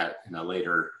about that in a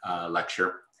later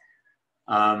lecture.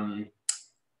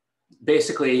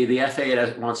 Basically, the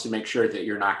FAA wants to make sure that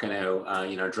you're not going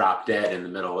to, drop dead in the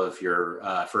middle of your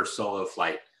first solo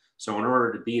flight. So in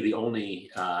order to be the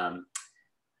only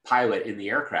pilot in the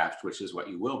aircraft, which is what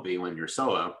you will be when you're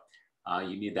solo,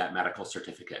 you need that medical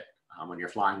certificate. When you're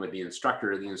flying with the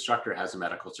instructor has a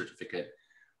medical certificate.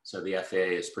 So the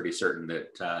FAA is pretty certain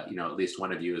that, at least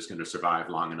one of you is going to survive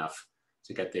long enough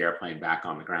to get the airplane back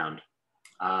on the ground.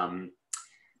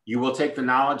 You will take the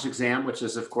knowledge exam, which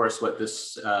is, of course, what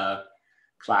this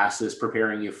class is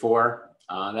preparing you for.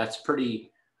 That's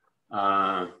pretty,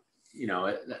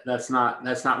 that's not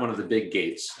one of the big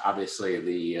gates. Obviously,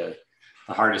 the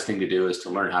hardest thing to do is to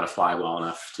learn how to fly well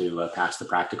enough to pass the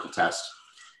practical test.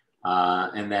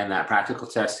 And then that practical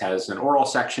test has an oral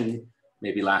section,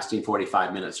 maybe lasting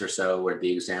 45 minutes or so, where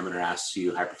the examiner asks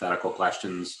you hypothetical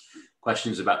questions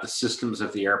about the systems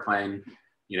of the airplane.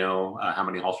 How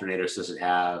many alternators does it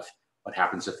have? What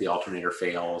happens if the alternator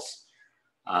fails?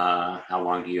 How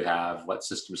long do you have? What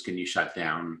systems can you shut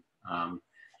down?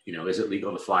 Is it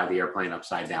legal to fly the airplane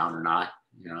upside down or not?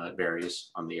 It varies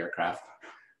on the aircraft.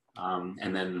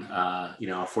 And then,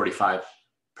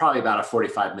 probably about a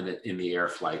 45-minute in the air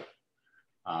flight,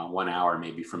 1 hour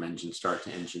maybe from engine start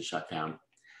to engine shutdown.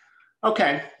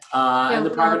 Okay. And the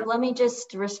private. Let me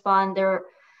just respond. There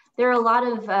are a lot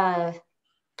of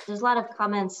there's a lot of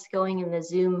comments going in the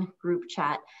Zoom group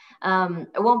chat. I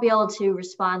won't be able to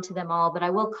respond to them all, but I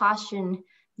will caution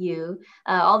you.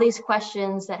 All these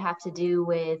questions that have to do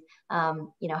with,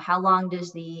 how long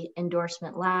does the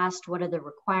endorsement last? What are the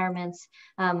requirements?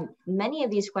 Many of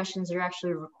these questions are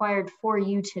actually required for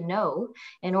you to know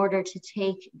in order to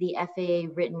take the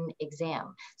FAA written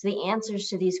exam. So the answers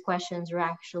to these questions are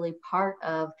actually part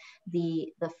of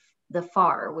the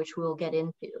FAR, which we'll get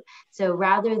into. So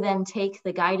rather than take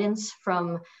the guidance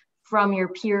from your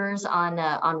peers on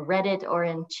Reddit or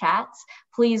in chats,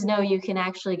 please know you can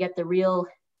actually get the real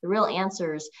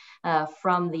answers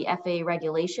from the FAA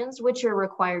regulations, which you're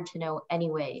required to know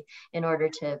anyway in order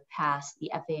to pass the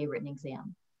FAA written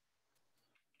exam.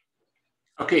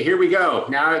 Okay, here we go.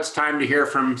 Now it's time to hear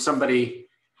from somebody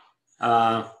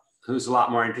who's a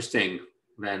lot more interesting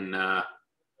than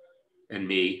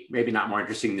me, maybe not more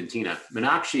interesting than Tina.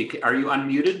 Meenakshi, are you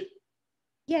unmuted?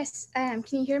 Yes, I am.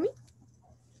 Can you hear me?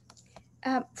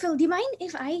 Phil, do you mind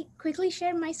if I quickly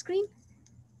share my screen?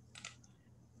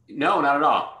 No, not at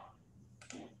all.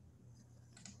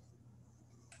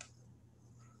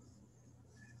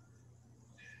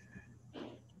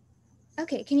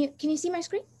 Okay, can you see my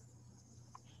screen?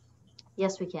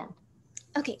 Yes, we can.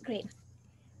 Okay, great.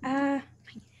 Hi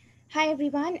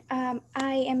everyone. I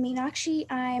am Meenakshi.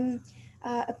 I'm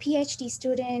a PhD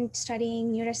student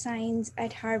studying neuroscience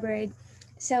at Harvard.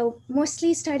 So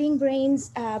mostly studying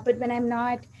brains, but when I'm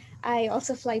not, I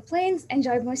also fly planes,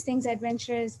 enjoy most things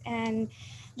adventurous, and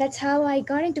that's how I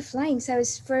got into flying. So I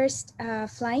was first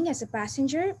flying as a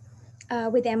passenger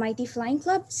with MIT Flying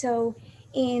Club. So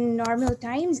in normal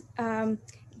times,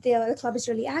 the club is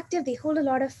really active. They hold a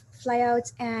lot of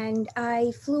flyouts, and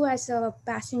I flew as a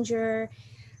passenger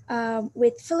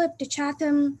with Philip to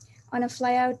Chatham on a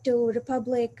flyout to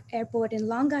Republic Airport in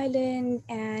Long Island,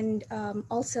 and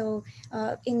also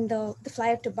in the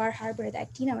flyout to Bar Harbor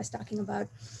that Tina was talking about.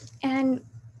 And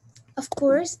of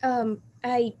course,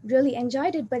 I really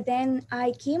enjoyed it, but then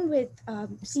I came with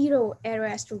zero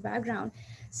aeroastro background.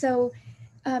 So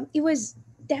it was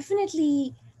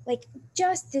definitely like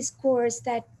just this course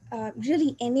that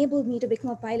really enabled me to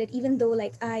become a pilot, even though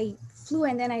like I flew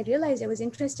and then I realized I was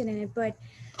interested in it. But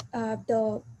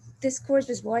this course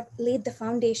was what laid the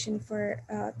foundation for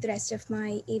the rest of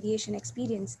my aviation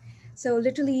experience. So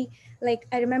literally, like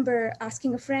I remember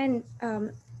asking a friend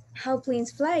how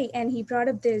planes fly, and he brought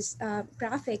up this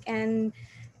graphic, and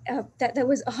that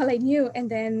was all I knew. And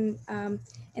then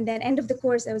end of the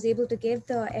course, I was able to give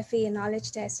the FAA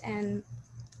knowledge test. And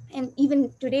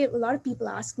even today, a lot of people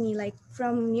ask me, like,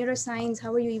 from neuroscience,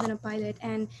 how are you even a pilot?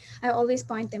 And I always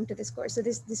point them to this course. So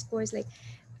this course like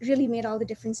really made all the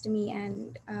difference to me.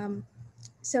 And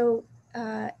so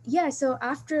yeah, so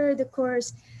after the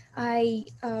course, I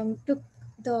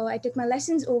I took my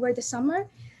lessons over the summer.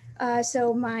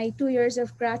 So my 2 years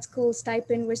of grad school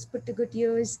stipend was put to good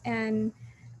use. And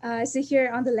so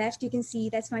here on the left, you can see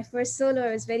that's my first solo.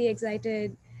 I was very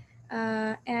excited.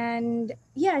 And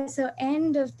yeah, so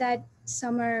end of that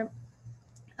summer,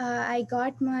 I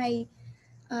got my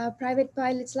private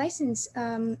pilot's license.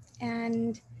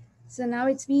 And so now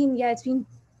it's been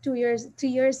 2 years, 3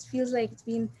 years, feels like it's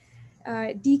been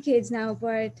decades now.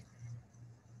 But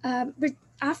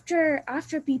after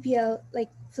PPL, like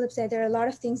Philip said, there are a lot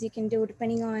of things you can do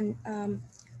depending on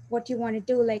what you want to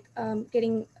do, like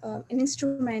getting an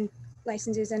instrument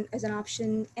license is as an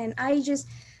option. And I just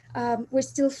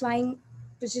was just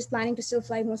planning to still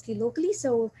fly mostly locally.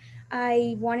 So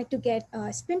I wanted to get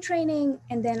spin training,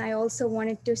 and then I also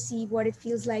wanted to see what it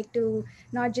feels like to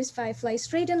not just fly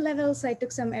straight in levels. So I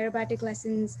took some aerobatic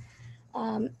lessons.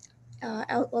 Um,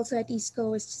 Also at East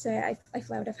Coast, so I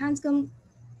fly out of Hanscom.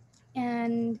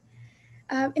 And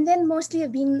then mostly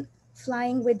I've been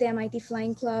flying with the MIT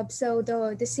Flying Club. So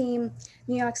the same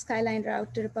New York Skyline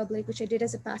route to Republic, which I did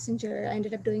as a passenger, I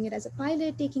ended up doing it as a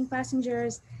pilot, taking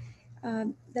passengers.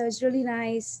 That was really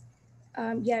nice.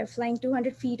 Yeah, flying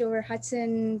 200 feet over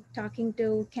Hudson, talking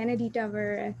to Kennedy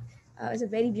Tower. It was a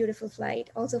very beautiful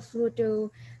flight. Also flew to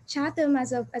Chatham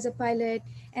as a pilot.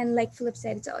 And like Philip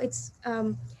said, it's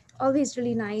always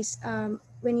really nice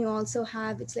when you also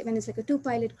have, it's like when it's like a two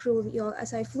pilot crew.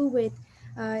 As I flew with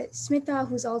Smita,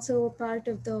 who's also part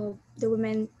of the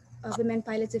women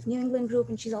pilots of New England group,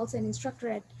 and she's also an instructor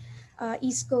at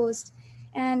East Coast.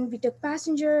 And we took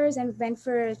passengers and went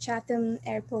for Chatham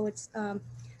Airport's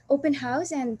open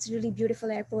house, and it's a really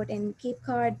beautiful airport in Cape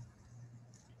Cod.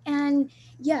 And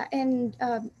yeah, and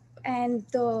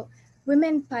the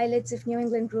women pilots of New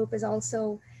England group is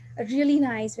also a really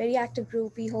nice, very active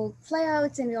group. We hold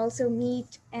flyouts, and we also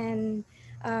meet and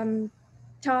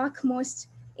talk most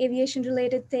aviation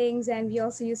related things. And we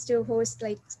also used to host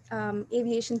like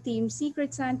aviation themed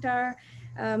Secret Santa,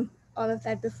 all of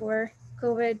that before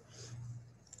COVID.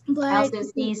 I But also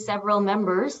see several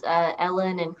members,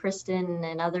 Ellen and Kristen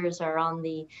and others are on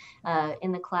the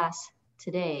in the class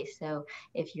today. So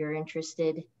if you're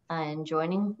interested in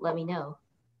joining, let me know.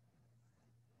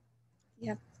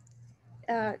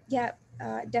 yeah, yeah,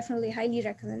 definitely highly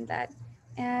recommend that.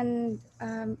 And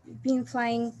been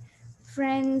flying.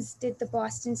 Friends did the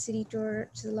Boston City tour,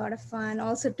 which is a lot of fun.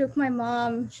 Also took my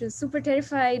mom. She was super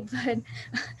terrified, but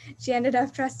she ended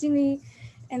up trusting me.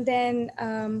 And then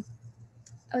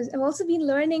I've also been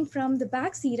learning from the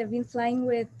backseat. I've been flying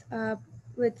with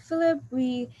Philip.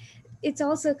 It's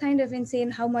also kind of insane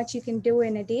how much you can do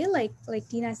in a day. Like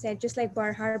Tina said, just like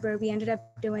Bar Harbor, we ended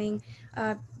up doing,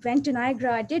 went to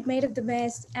Niagara, did Maid of the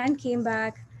Mist, and came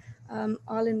back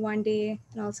all in one day.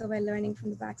 And also by learning from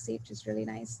the backseat, which is really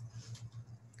nice.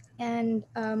 And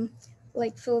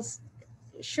like Phil's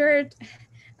shirt,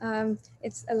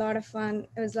 it's a lot of fun.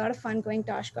 It was a lot of fun going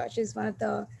to Oshkosh. It's one of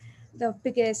the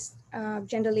biggest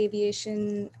general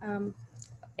aviation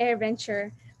air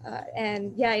venture.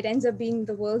 And yeah, it ends up being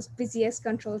the world's busiest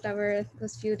control tower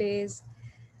those few days.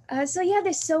 So yeah,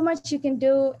 there's so much you can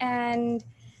do. And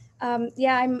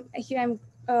yeah, I'm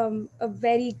a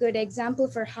very good example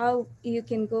for how you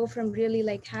can go from really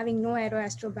like having no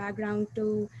aeroastro background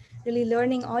to really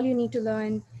learning all you need to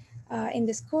learn in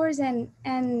this course, and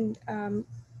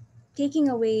taking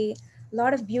away a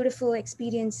lot of beautiful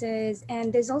experiences.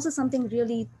 And there's also something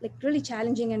really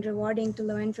challenging and rewarding to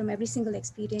learn from every single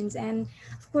experience. And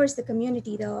of course the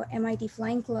community, the MIT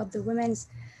Flying Club, the women's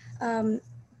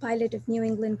pilot of New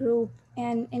England group,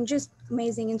 and just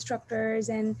amazing instructors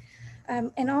and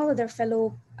all of their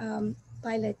fellow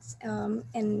pilots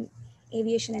and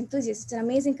aviation enthusiasts. It's an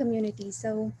amazing community.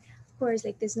 So of course,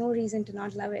 like there's no reason to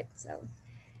not love it. So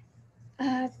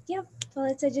yeah, well,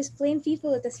 it's just plain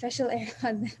people with a special air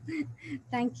on them.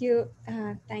 Thank you.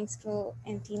 Thanks, Phil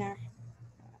and Tina.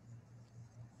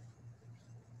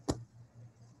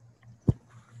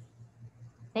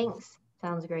 Thanks.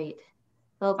 Sounds great.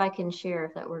 Philip, I can share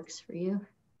if that works for you.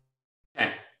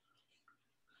 Okay.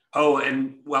 Oh,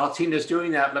 and while Tina's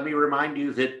doing that, let me remind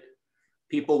you that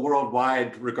people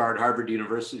worldwide regard Harvard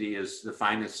University as the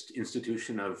finest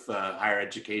institution of higher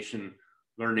education,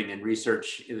 learning, and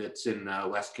research that's in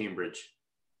West Cambridge.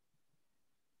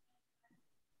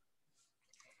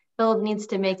 Philip needs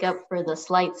to make up for the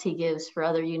slights he gives for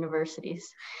other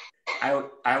universities. I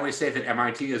always say that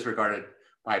MIT is regarded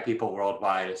by people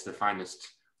worldwide as the finest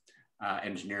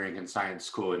engineering and science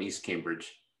school in East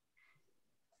Cambridge.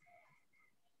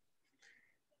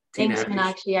 Thanks,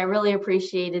 Meenakshi. I really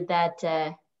appreciated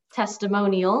that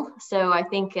testimonial. So I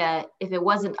think if it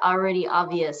wasn't already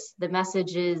obvious, the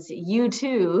message is you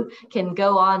too can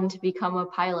go on to become a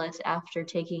pilot after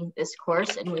taking this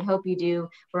course, and we hope you do.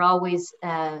 We're always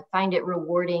find it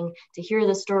rewarding to hear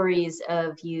the stories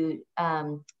of you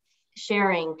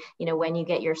sharing, you know, when you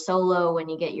get your solo, when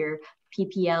you get your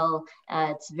PPL,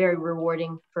 it's very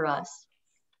rewarding for us.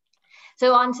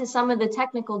 So on to some of the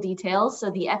technical details. So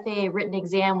the FAA written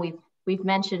exam, we've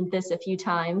mentioned this a few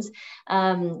times.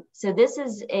 So this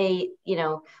is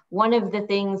one of the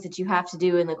things that you have to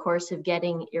do in the course of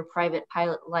getting your private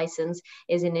pilot license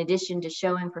is, in addition to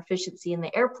showing proficiency in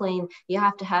the airplane, you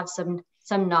have to have some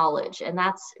knowledge. And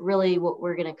that's really what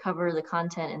we're going to cover the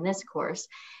content in this course.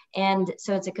 And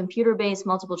so it's a computer-based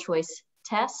multiple choice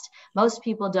test. Most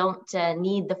people don't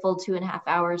need the full 2.5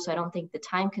 hours, so I don't think the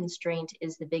time constraint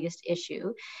is the biggest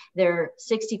issue. There are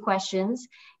 60 questions,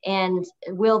 and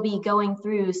we'll be going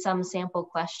through some sample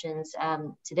questions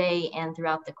today and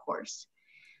throughout the course.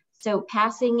 So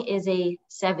passing is a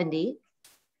 70,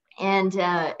 and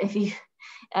if you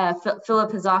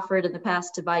Philip has offered in the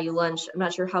past to buy you lunch. I'm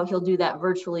not sure how he'll do that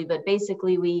virtually, but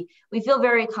basically we feel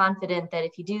very confident that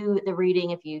if you do the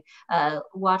reading, if you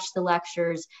watch the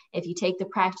lectures, if you take the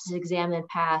practice exam and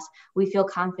pass, we feel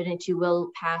confident you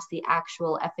will pass the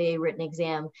actual FAA written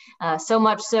exam, so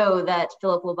much so that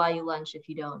Philip will buy you lunch if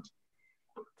you don't.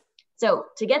 So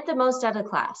to get the most out of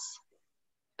class,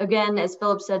 again, as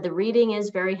Philip said, the reading is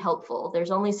very helpful. There's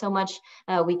only so much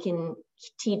we can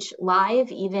teach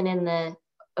live, even in the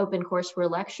open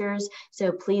courseware lectures.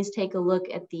 So please take a look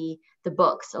at the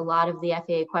books. A lot of the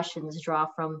FAA questions draw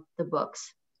from the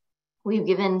books. We've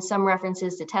given some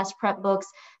references to test prep books.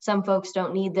 Some folks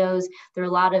don't need those. There are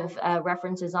a lot of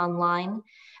references online.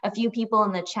 A few people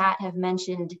in the chat have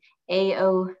mentioned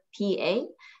AOPA.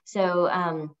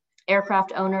 So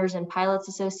Aircraft Owners and Pilots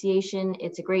Association.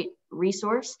 It's a great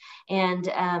resource, and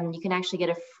you can actually get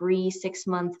a free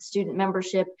 6-month student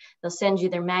membership. They'll send you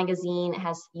their magazine. It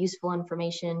has useful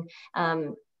information,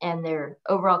 and their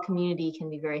overall community can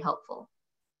be very helpful.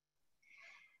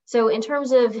 So in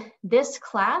terms of this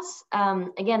class,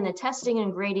 again, the testing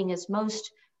and grading is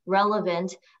most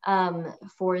relevant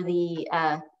for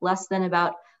the less than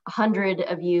about 100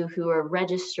 of you who are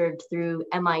registered through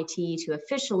MIT to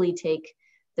officially take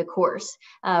the course.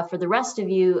 For the rest of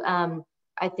you,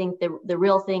 I think the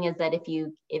real thing is that if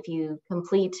you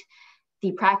complete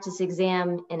the practice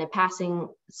exam in a passing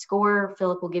score,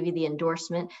 Philip will give you the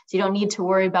endorsement. So you don't need to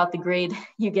worry about the grade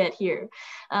you get here.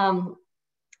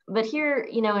 But here,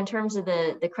 you know, in terms of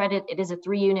the credit, it is a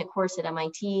 3-unit course at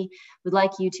MIT. We'd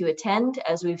like you to attend.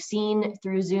 As we've seen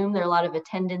through Zoom, there are a lot of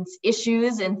attendance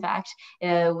issues. In fact,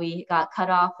 we got cut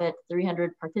off at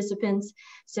 300 participants.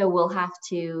 So we'll have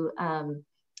to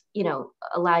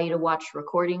allow you to watch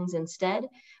recordings instead.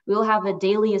 We'll have a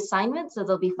daily assignment, so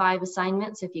there'll be 5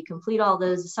 assignments. If you complete all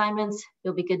those assignments,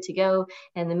 you'll be good to go.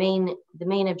 And the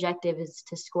main objective is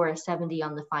to score a 70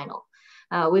 on the final.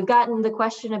 We've gotten the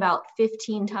question about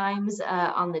 15 times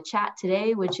on the chat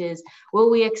today, which is,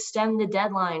 will we extend the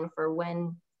deadline for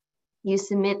when you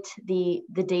submit the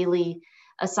daily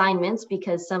assignments,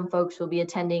 because some folks will be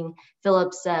attending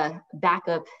Philip's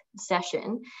backup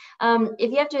session.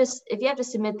 If you have to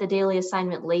submit the daily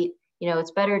assignment late, you know,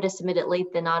 it's better to submit it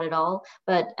late than not at all.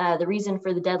 But the reason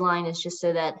for the deadline is just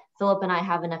so that Philip and I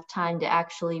have enough time to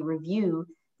actually review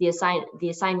the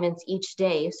assignments each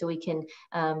day, so we can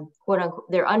quote unquote,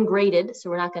 they're ungraded, so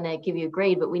we're not going to give you a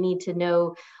grade, but we need to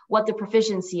know what the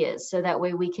proficiency is, so that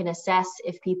way we can assess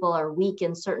if people are weak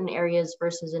in certain areas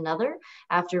versus another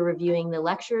after reviewing the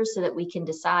lectures, so that we can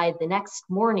decide the next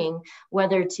morning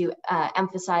whether to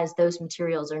emphasize those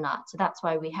materials or not. So that's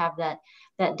why we have that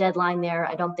deadline there.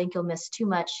 I don't think you'll miss too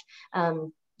much.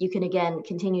 You can again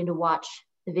continue to watch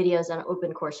the videos on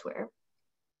OpenCourseWare.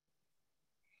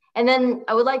 And then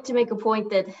I would like to make a point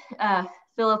that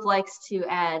Philip likes to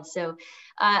add. So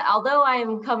although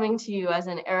I'm coming to you as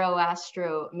an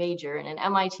aeroastro major and an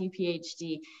MIT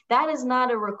PhD, that is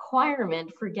not a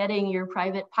requirement for getting your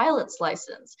private pilot's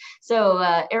license. So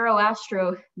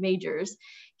aeroastro majors,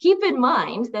 keep in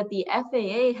mind that the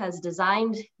FAA has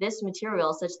designed this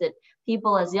material such that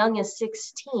people as young as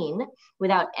 16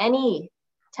 without any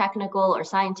technical or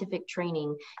scientific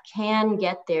training can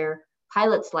get their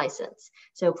pilot's license.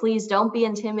 So please don't be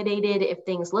intimidated if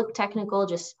things look technical,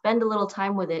 just spend a little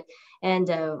time with it, and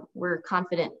we're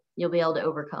confident you'll be able to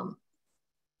overcome.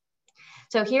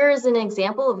 So here is an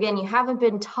example. Again, you haven't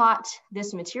been taught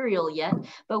this material yet,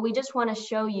 but we just want to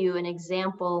show you an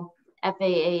example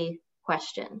FAA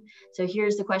question. So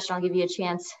here's the question. I'll give you a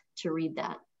chance to read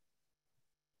that.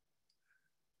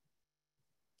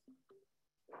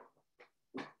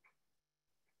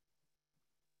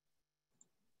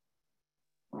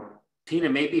 Tina,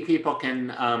 maybe people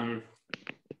can,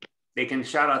 they can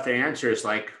shout out their answers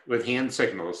like with hand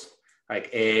signals, like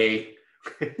A.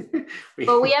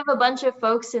 Well, we have a bunch of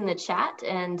folks in the chat,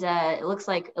 and it looks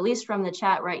like, at least from the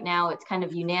chat right now, it's kind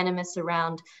of unanimous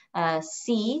around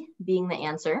C being the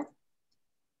answer.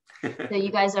 So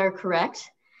you guys are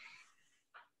correct.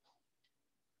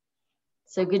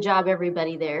 So good job,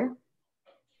 everybody there.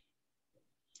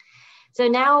 So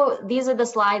now these are the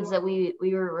slides that we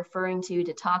were referring to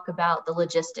talk about the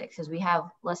logistics, because we have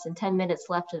less than 10 minutes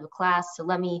left of the class. So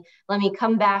let me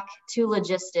come back to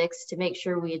logistics to make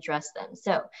sure we address them.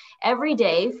 So every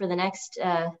day for the next,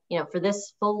 for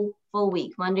this full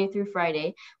week, Monday through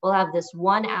Friday, we'll have this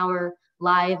 1 hour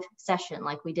live session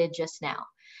like we did just now.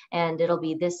 And it'll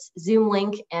be this Zoom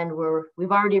link, and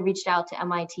we've already reached out to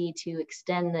MIT to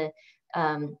extend the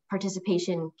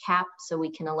participation cap so we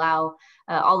can allow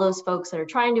all those folks that are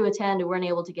trying to attend who weren't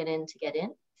able to get in.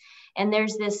 And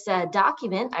there's this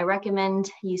document. I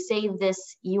recommend you save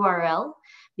this URL,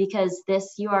 because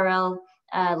this URL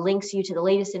links you to the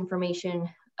latest information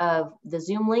of the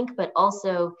Zoom link, but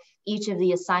also each of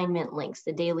the assignment links,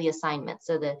 the daily assignment.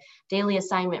 So the daily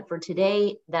assignment for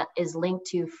today, that is linked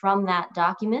to from that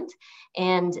document.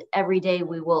 And every day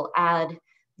we will add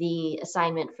the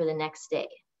assignment for the next day.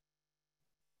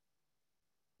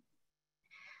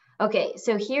 Okay,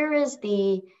 so here is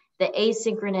the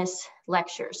asynchronous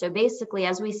lecture. So basically,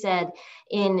 as we said,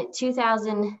 in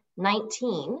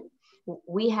 2019,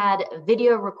 we had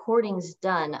video recordings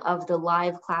done of the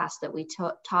live class that we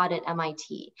taught at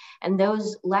MIT. And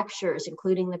those lectures,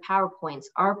 including the PowerPoints,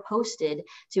 are posted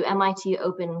to MIT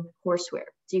Open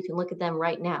Courseware. So you can look at them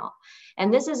right now.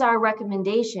 And this is our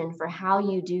recommendation for how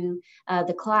you do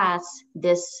the class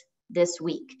this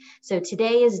week. So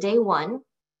today is day 1.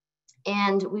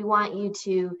 And we want you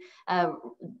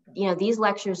to, these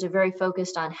lectures are very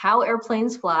focused on how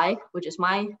airplanes fly, which is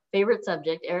my favorite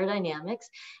subject, aerodynamics,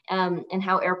 and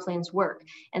how airplanes work.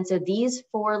 And so these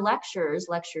 4 lectures,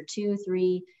 lecture 2,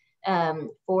 3,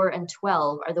 4, and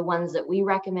 12, are the ones that we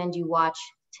recommend you watch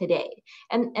today.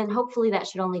 And hopefully that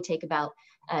should only take about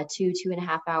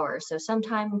 2.5 hours. So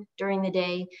sometime during the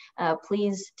day,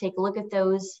 please take a look at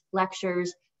those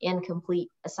lectures and complete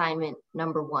assignment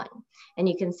number 1. And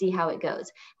you can see how it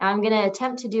goes. Now I'm going to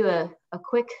attempt to do a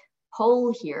quick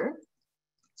poll here.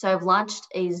 So I've launched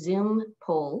a Zoom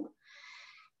poll.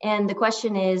 And the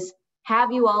question is,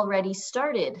 have you already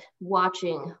started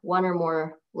watching one or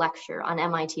more lecture on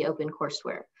MIT Open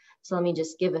Courseware? So let me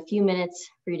just give a few minutes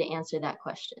for you to answer that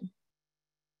question.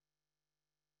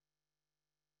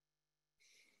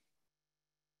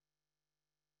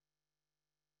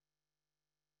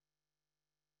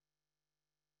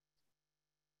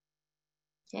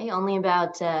 Okay, only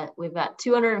about, we've got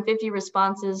 250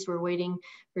 responses. We're waiting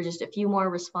for just a few more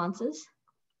responses.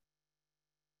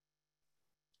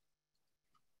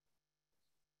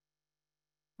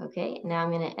 Okay, now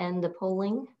I'm going to end the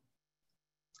polling.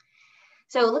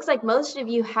 So it looks like most of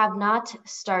you have not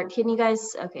started. Can you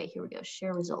guys, okay, here we go,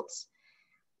 share results.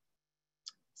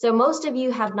 So most of you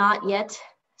have not yet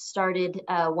started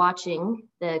watching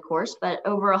the course, but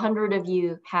over 100 of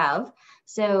you have.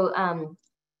 So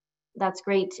that's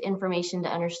great information to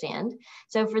understand.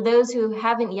 So for those who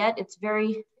haven't yet, it's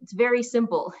very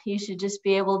simple. You should just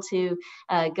be able to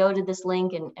go to this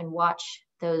link and watch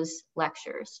those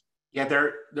lectures. Yeah,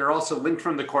 they're also linked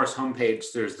from the course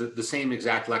homepage. There's the same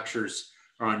exact lectures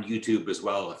are on YouTube as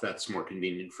well, if that's more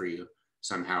convenient for you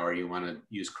somehow, or you want to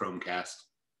use Chromecast.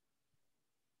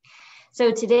 So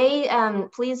today,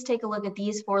 please take a look at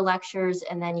these 4 lectures,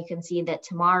 and then you can see that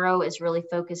tomorrow is really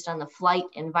focused on the flight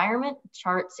environment,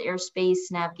 charts, airspace,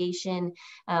 navigation.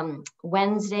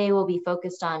 Wednesday will be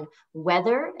focused on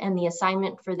weather, and the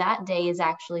assignment for that day is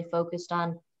actually focused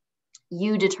on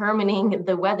you determining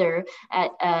the weather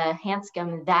at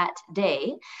Hanscom that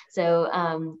day. So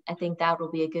I think that will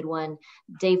be a good one.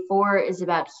 Day 4 is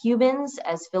about humans.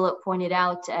 As Philip pointed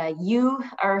out, you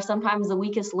are sometimes the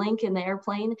weakest link in the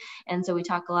airplane. And so we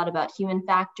talk a lot about human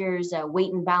factors,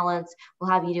 weight and balance.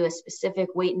 We'll have you do a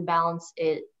specific weight and balance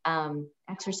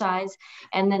exercise.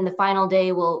 And then the final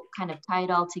day, we'll kind of tie it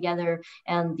all together.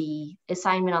 And the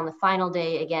assignment on the final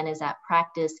day, again, is that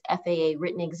practice FAA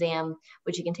written exam,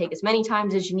 which you can take as many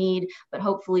times as you need, but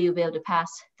hopefully you'll be able to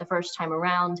pass the first time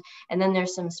around. And then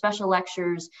there's some special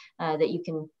lectures that you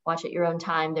can watch at your own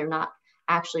time. They're not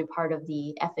actually part of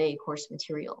the FAA course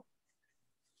material.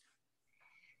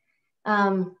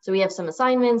 So we have some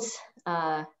assignments,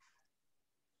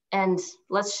 and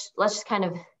let's just kind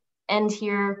of end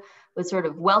here with sort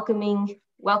of welcoming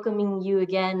you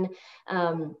again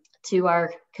to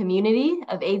our community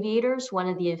of aviators. One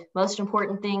of the most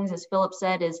important things, as Philip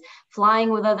said, is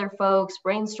flying with other folks,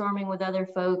 brainstorming with other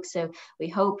folks. So we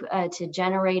hope to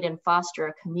generate and foster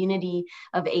a community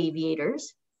of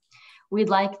aviators. We'd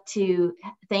like to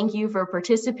thank you for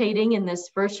participating in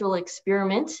this virtual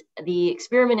experiment. The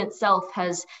experiment itself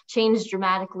has changed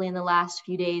dramatically in the last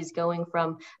few days, going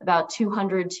from about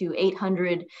 200 to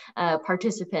 800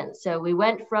 participants. So we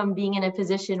went from being in a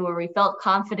position where we felt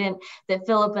confident that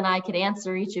Philip and I could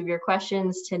answer each of your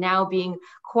questions to now being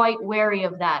quite wary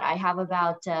of that. I have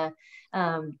about,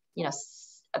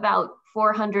 about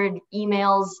 400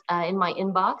 emails in my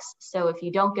inbox. So if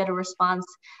you don't get a response,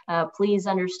 please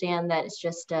understand that it's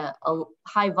just a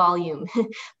high volume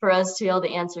for us to be able to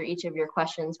answer each of your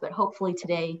questions. But hopefully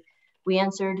today we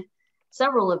answered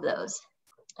several of those.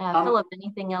 Philip,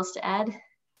 anything else to add?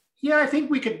 Yeah, I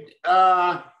think we could,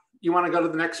 you want to go to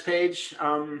the next page?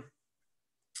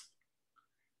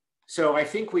 So I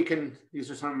think we can, these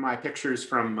are some of my pictures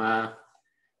from,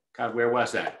 God, where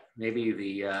was that? Maybe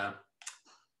the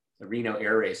Reno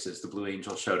Air Races, the Blue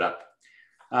Angel showed up.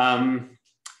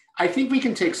 I think we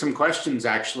can take some questions,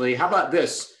 actually. How about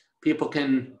this? People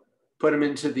can put them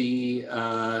into the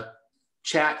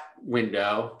chat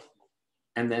window,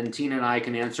 and then Tina and I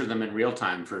can answer them in real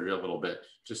time for a little bit,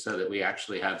 just so that we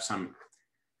actually have some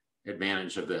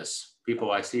advantage of this.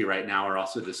 People I see right now are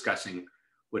also discussing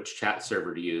which chat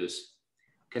server to use.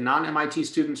 Can non-MIT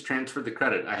students transfer the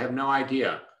credit? I have no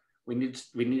idea. We need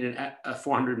a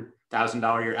 $400,000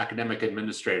 a year academic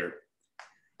administrator.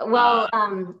 Well,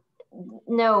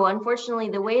 no, unfortunately,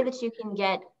 the way that you can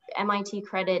get MIT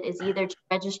credit is either to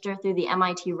register through the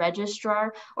MIT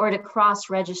registrar or to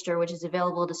cross-register, which is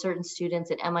available to certain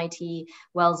students at MIT,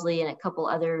 Wellesley, and a couple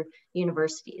other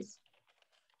universities.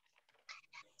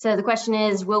 So the question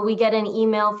is, will we get an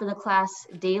email for the class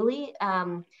daily?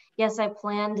 Yes, I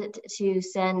planned to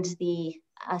send the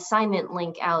assignment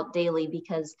link out daily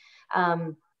because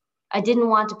I didn't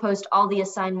want to post all the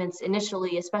assignments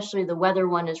initially, especially the weather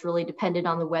one is really dependent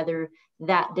on the weather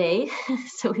that day.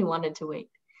 So we wanted to wait.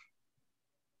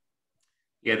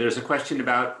 Yeah, there's a question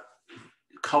about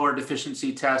color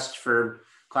deficiency test for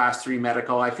class 3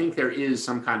 medical. I think there is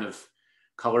some kind of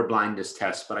color blindness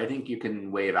test, but I think you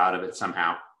can waive out of it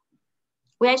somehow.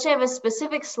 We actually have a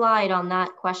specific slide on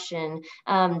that question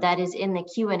that is in the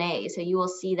Q&A. So you will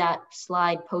see that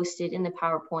slide posted in the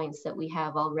PowerPoints that we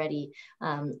have already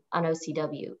on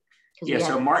OCW. Yeah,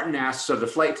 so Martin asks, so the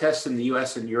flight tests in the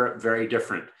US and Europe, very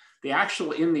different. The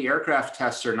actual in the aircraft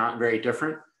tests are not very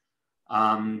different.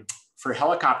 For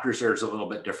helicopters, there's a little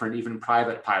bit different. Even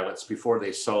private pilots, before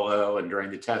they solo and during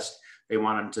the test, they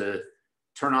want them to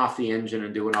turn off the engine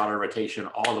and do an auto rotation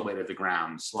all the way to the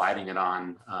ground, sliding it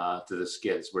on to the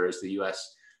skids, whereas the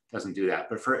US doesn't do that.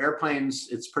 But for airplanes,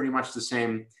 it's pretty much the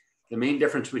same. The main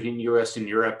difference between US and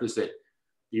Europe is that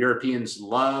the Europeans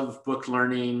love book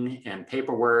learning and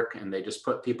paperwork, and they just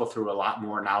put people through a lot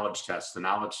more knowledge tests. The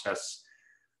knowledge tests,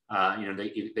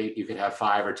 you could have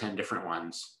 5 or 10 different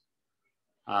ones.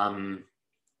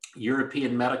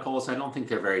 European medicals, I don't think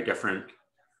they're very different.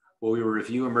 Will we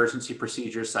review emergency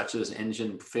procedures such as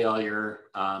engine failure?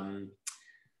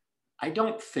 I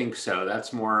don't think so.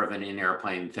 That's more of an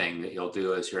in-airplane thing that you'll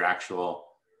do as your actual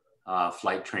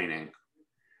flight training.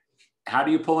 How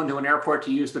do you pull into an airport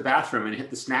to use the bathroom and hit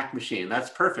the snack machine?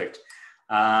 That's perfect.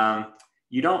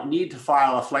 You don't need to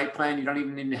file a flight plan. You don't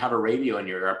even need to have a radio in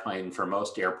your airplane for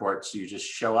most airports. You just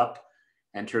show up,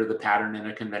 enter the pattern in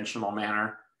a conventional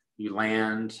manner. You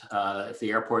land. If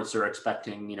the airports are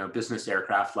expecting, business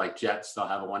aircraft like jets, they'll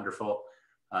have a wonderful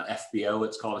FBO.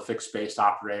 It's called a fixed base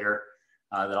operator.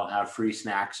 That'll have free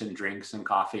snacks and drinks and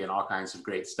coffee and all kinds of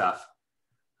great stuff.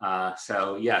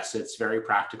 So yes, it's very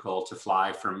practical to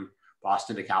fly from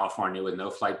Boston to California with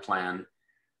no flight plan.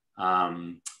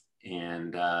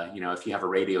 And you know, if you have a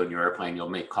radio in your airplane, you'll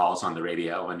make calls on the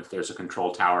radio. And if there's a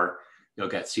control tower, you'll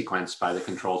get sequenced by the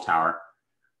control tower.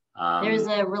 There's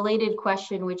a related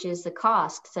question, which is the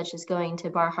cost, such as going to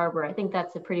Bar Harbor. I think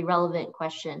that's a pretty relevant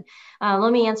question.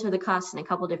 Let me answer the cost in a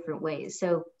couple different ways.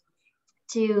 So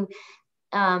to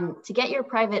get your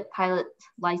private pilot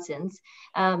license,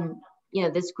 you know,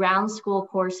 this ground school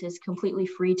course is completely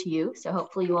free to you. So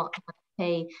hopefully you won't have to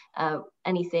pay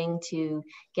anything to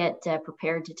get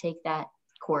prepared to take that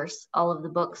course. All of the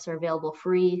books are available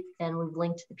free, and we've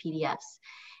linked the PDFs.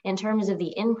 In terms of the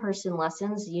in-person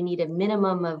lessons, you need a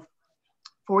minimum of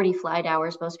 40 flight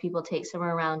hours. Most people take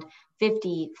somewhere around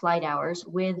 50 flight hours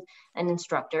with an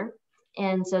instructor.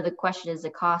 And so the question is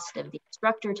the cost of the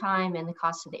instructor time and the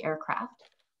cost of the aircraft.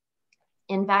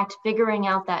 In fact, figuring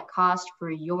out that cost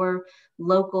for your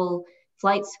local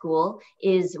flight school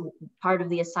is part of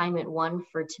the assignment 1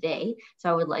 for today.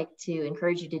 So I would like to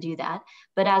encourage you to do that.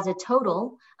 But as a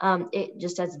total, it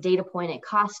just as a data point, it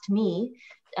cost me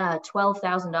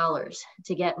 $12,000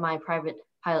 to get my private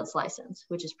pilot's license,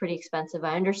 which is pretty expensive,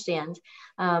 I understand.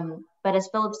 But as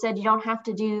Philip said, you don't have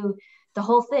to do the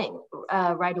whole thing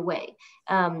right away.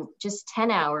 Just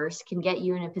 10 hours can get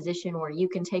you in a position where you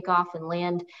can take off and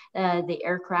land the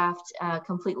aircraft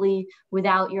completely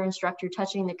without your instructor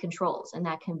touching the controls, and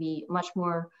that can be much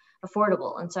more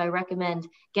affordable. And so I recommend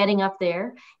getting up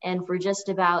there, and for just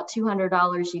about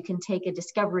 $200, you can take a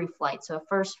discovery flight. So a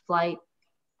first flight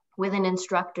with an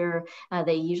instructor.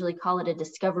 They usually call it a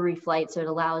discovery flight, so it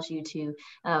allows you to,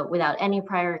 without any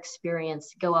prior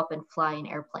experience, go up and fly an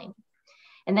airplane.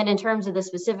 And then in terms of the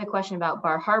specific question about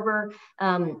Bar Harbor,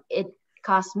 it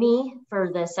cost me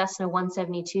for the Cessna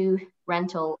 172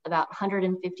 rental about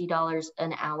 $150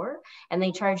 an hour. And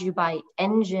they charge you by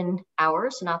engine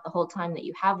hours, so not the whole time that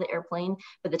you have the airplane,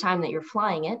 but the time that you're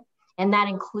flying it. And that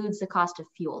includes the cost of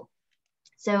fuel.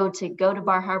 So to go to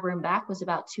Bar Harbor and back was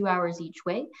about 2 hours each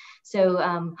way. So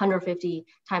 150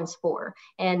 times 4.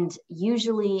 And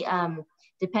usually,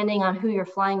 depending on who you're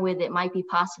flying with, it might be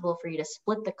possible for you to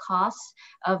split the costs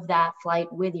of that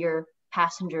flight with your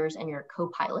passengers and your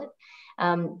co-pilot.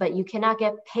 But you cannot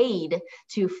get paid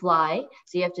to fly.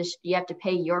 So you have to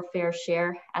pay your fair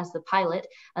share as the pilot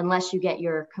unless you get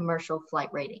your commercial flight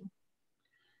rating.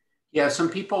 Yeah, some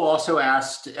people also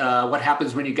asked what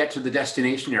happens when you get to the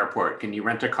destination airport. Can you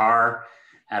rent a car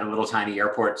at a little tiny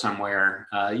airport somewhere?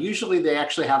 Usually they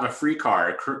actually have a free car,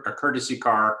 a courtesy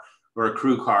car, or a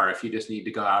crew car if you just need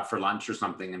to go out for lunch or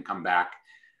something and come back.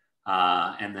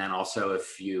 And then also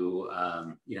if you,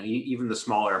 you know, even the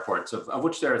small airports, of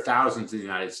which there are thousands in the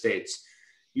United States,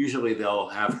 usually they'll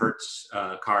have Hertz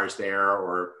cars there,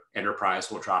 or Enterprise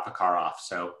will drop a car off.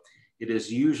 So it is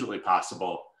usually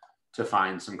possible to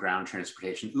find some ground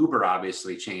transportation. Uber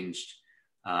obviously changed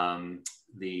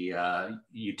the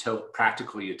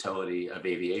practical utility of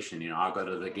aviation. You know, I'll go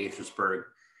to the Gaithersburg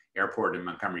Airport in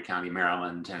Montgomery County,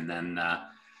 Maryland, and then,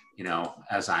 you know,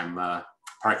 as I'm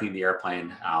parking the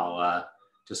airplane, I'll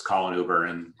just call an Uber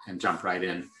and jump right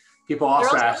in. People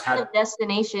also ask how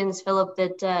destinations, Philip,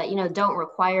 that you know, don't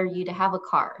require you to have a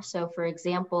car. So, for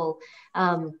example,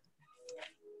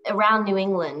 around New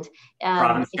England,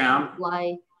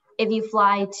 if you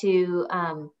fly to,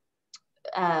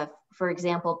 for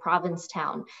example,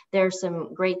 Provincetown, there's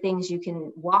some great things you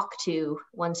can walk to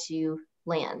once you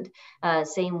land.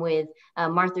 Same with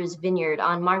Martha's Vineyard.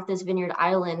 On Martha's Vineyard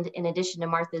Island, in addition to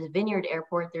Martha's Vineyard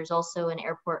Airport, there's also an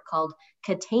airport called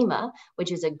Katama,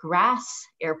 which is a grass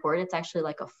airport. It's actually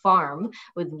like a farm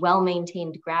with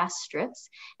well-maintained grass strips.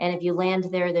 And if you land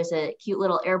there, there's a cute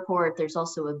little airport. There's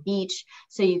also a beach.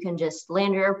 So you can just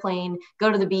land your airplane,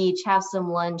 go to the beach, have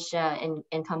some lunch, and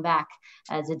come back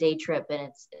as a day trip.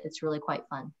 And it's really quite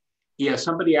fun. Yeah,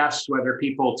 somebody asked whether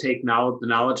people take the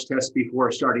knowledge test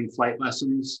before starting flight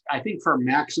lessons. I think for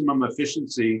maximum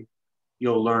efficiency,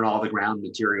 you'll learn all the ground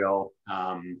material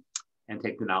and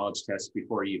take the knowledge test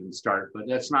before you even start, but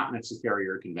that's not necessary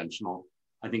or conventional.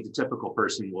 I think the typical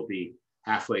person will be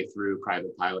halfway through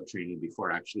private pilot training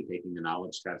before actually taking the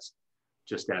knowledge test,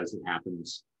 just as it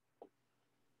happens.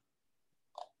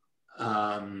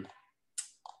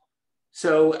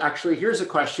 So actually, here's a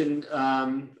question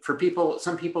for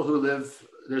some people who live,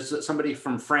 there's somebody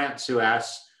from France who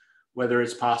asks whether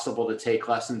it's possible to take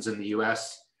lessons in the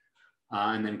US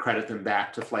and then credit them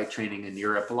back to flight training in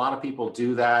Europe. A lot of people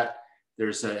do that.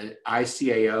 There's a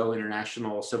ICAO,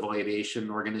 International Civil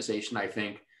Aviation Organization, I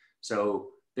think. So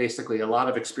basically a lot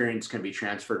of experience can be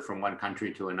transferred from one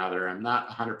country to another. I'm not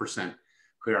 100%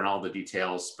 clear on all the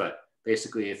details, but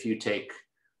basically if you take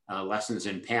lessons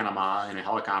in Panama in a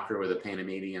helicopter with a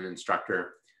Panamanian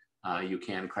instructor, you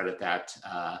can credit that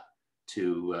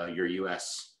to your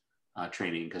US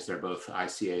training because they're both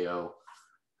ICAO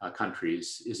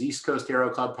countries. Is East Coast Aero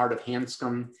Club part of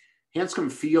Hanscom?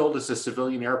 Hanscom Field is a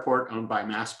civilian airport owned by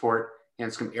Massport.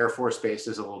 Hanscom Air Force Base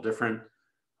is a little different.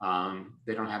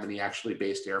 They don't have any actually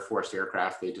based Air Force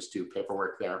aircraft. They just do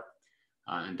paperwork there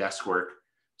and desk work.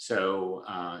 So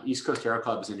East Coast Aero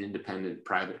Club is an independent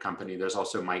private company. There's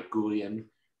also Mike Goulian,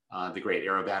 the great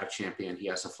aerobatic champion. He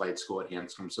has a flight school at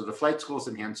Hanscom. So the flight schools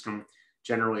in Hanscom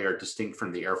generally are distinct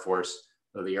from the Air Force,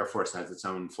 though the Air Force has its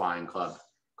own flying club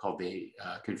called the,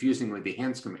 confusingly, the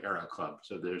Hanscom Aero Club.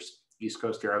 So there's East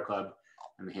Coast Aero Club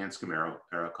and the Hanscom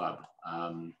Aero Club.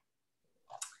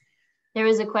 There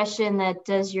is a question that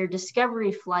does your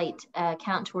discovery flight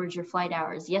count towards your flight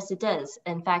hours? Yes, it does.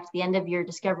 In fact, the end of your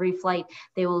discovery flight,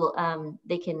 they will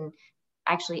they can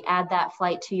actually add that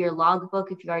flight to your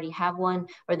logbook if you already have one,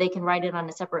 or they can write it on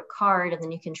a separate card and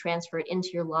then you can transfer it into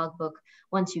your logbook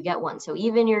once you get one. So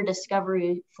even your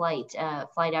discovery flight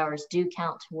flight hours do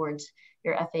count towards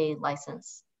your FAA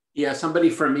license. Yeah, somebody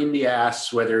from India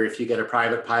asks whether if you get a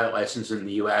private pilot license in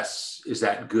the US, is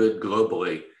that good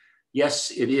globally?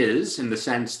 Yes, it is, in the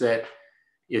sense that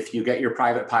if you get your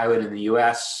private pilot in the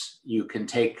US, you can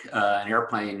take an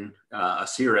airplane, a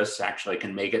Cirrus actually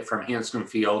can make it from Hanscom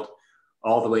Field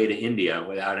all the way to India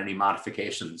without any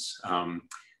modifications.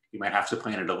 You might have to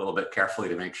plan it a little bit carefully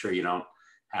to make sure you don't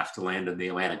have to land in the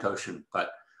Atlantic Ocean,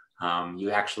 but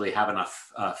you actually have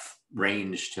enough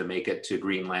range to make it to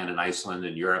Greenland and Iceland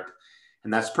and Europe.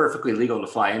 And that's perfectly legal to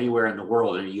fly anywhere in the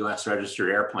world in a US registered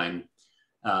airplane.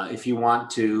 If you want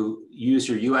to use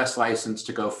your US license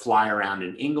to go fly around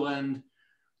in England,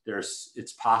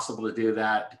 it's possible to do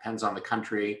that, depends on the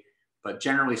country. But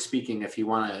generally speaking, if you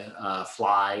want to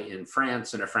fly in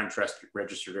France in a French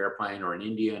registered airplane or in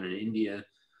India in an Indian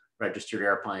registered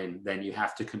airplane, then you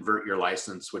have to convert your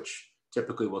license, which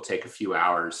typically will take a few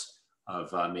hours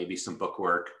of maybe some book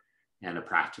work and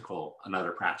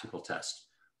another practical test.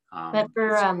 But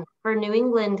for New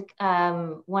England,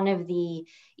 one of the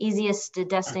easiest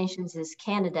destinations is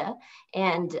Canada.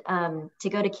 And to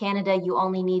go to Canada, you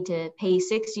only need to pay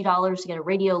 $60 to get a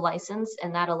radio license,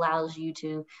 and that allows you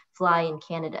to fly in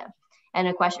Canada. And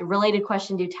a related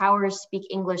question, do towers speak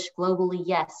English globally?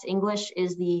 Yes, English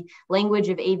is the language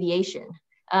of aviation.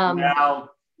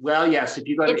 Well, yes, if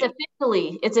you go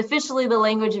to... It's officially the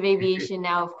language of aviation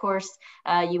now. Of course,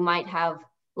 you might have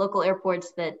local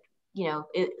airports that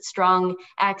strong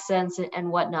accents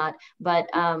and whatnot, but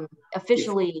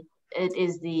officially it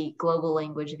is the global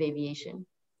language of aviation.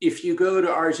 If you go to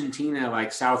Argentina,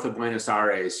 like south of Buenos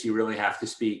Aires, you really have to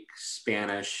speak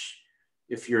Spanish.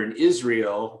 If you're in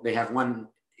Israel, they have one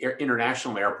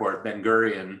international airport, Ben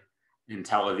Gurion, in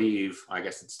Tel Aviv. I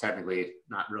guess it's technically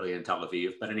not really in Tel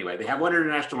Aviv, but anyway, they have one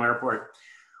international airport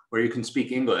where you can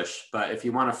speak English. But if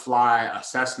you want to fly a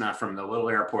Cessna from the little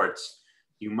airports,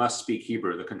 you must speak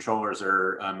Hebrew. The controllers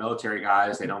are military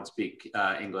guys. They don't speak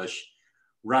English.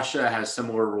 Russia has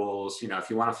similar rules. If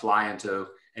you want to fly into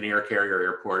an air carrier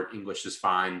airport, English is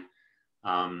fine.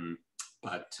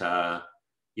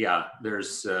 Yeah,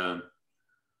 there's,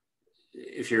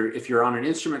 if you're on an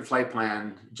instrument flight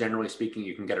plan, generally speaking,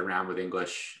 you can get around with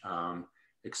English,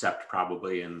 except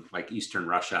probably in like Eastern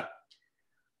Russia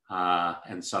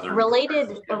and Southern. A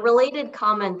related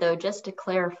comment though, just to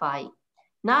clarify,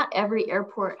 not every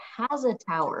airport has a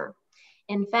tower.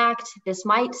 In fact, this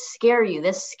might scare you.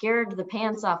 This scared the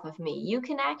pants off of me. You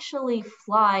can actually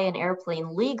fly an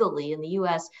airplane legally in the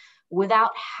US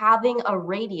without having a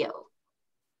radio,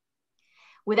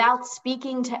 without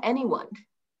speaking to anyone.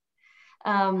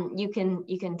 You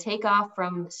can take off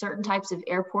from certain types of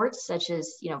airports, such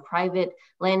as private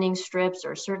landing strips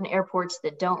or certain airports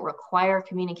that don't require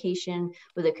communication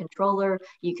with a controller.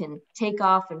 You can take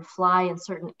off and fly in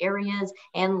certain areas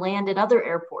and land at other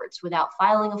airports without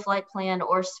filing a flight plan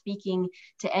or speaking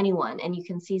to anyone. And you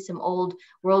can see some old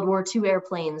World War II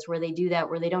airplanes where they do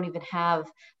that, where they don't even have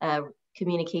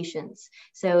communications.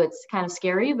 So it's kind of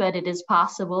scary, but it is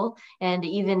possible, and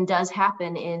even does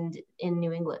happen in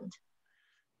New England.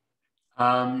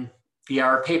 Yeah,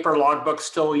 are paper logbooks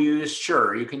still used?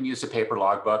 Sure, you can use a paper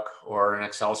logbook or an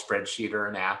Excel spreadsheet or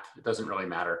an app. It doesn't really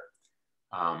matter.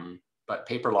 But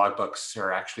paper logbooks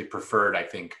are actually preferred, I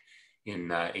think,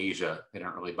 in Asia. They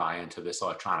don't really buy into this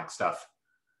electronic stuff.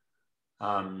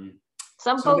 Some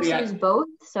folks use both.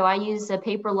 So I use a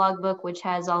paper logbook, which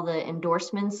has all the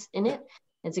endorsements in it.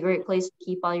 It's a great place to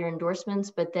keep all your endorsements,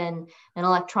 but then an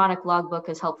electronic logbook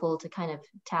is helpful to kind of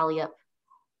tally up.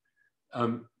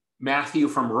 Matthew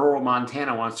from rural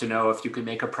Montana wants to know if you can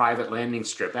make a private landing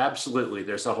strip. Absolutely.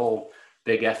 There's a whole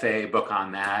big FAA book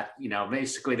on that.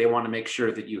 Basically they want to make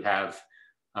sure that you have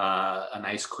a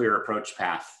nice clear approach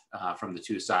path from the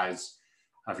two sides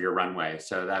of your runway.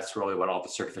 So that's really what all the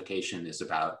certification is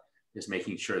about, is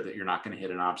making sure that you're not going to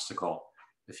hit an obstacle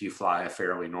if you fly a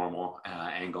fairly normal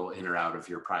angle in or out of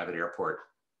your private airport.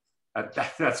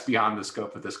 That's beyond the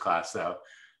scope of this class though.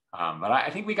 But I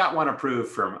think we got one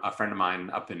approved from a friend of mine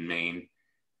up in Maine.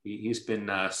 He's been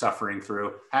suffering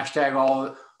through hashtag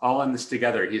all in this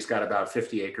together. He's got about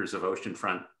 50 acres of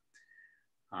oceanfront.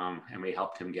 And we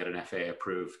helped him get an FAA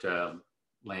approved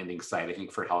landing site, I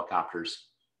think, for helicopters.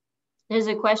 There's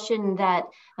a question that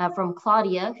from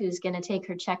Claudia, who's going to take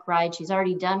her check ride. She's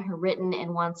already done her written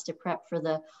and wants to prep for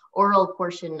the oral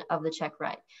portion of the check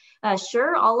ride.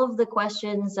 Sure, all of the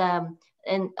questions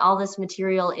and all this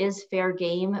material is fair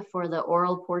game for the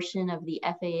oral portion of the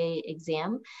FAA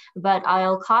exam, but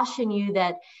I'll caution you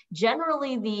that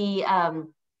generally the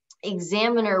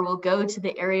examiner will go to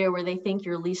the area where they think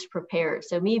you're least prepared.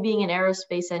 So me being an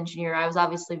aerospace engineer, I was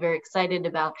obviously very excited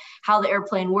about how the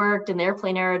airplane worked and the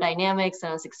airplane aerodynamics,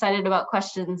 and I was excited about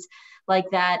questions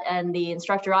like that, and the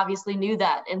instructor obviously knew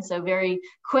that, and so very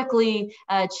quickly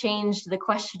changed the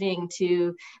questioning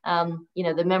to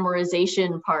the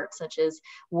memorization part, such as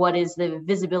what is the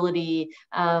visibility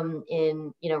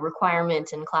in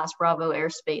requirement in Class Bravo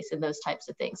airspace and those types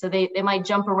of things. So they might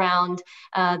jump around,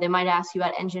 they might ask you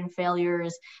about engine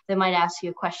failures, they might ask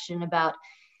you a question about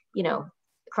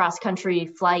cross-country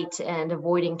flight and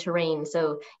avoiding terrain.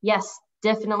 So yes,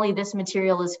 definitely this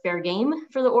material is fair game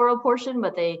for the oral portion,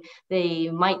 but they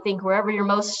might think wherever you're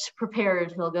most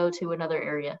prepared, they'll go to another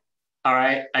area. All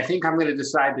right, I think I'm going to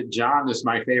decide that John is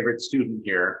my favorite student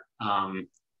here,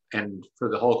 and for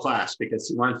the whole class, because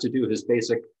he wants to do his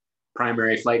basic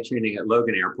primary flight training at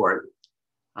Logan Airport.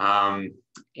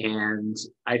 And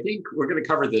I think we're going to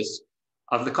cover this.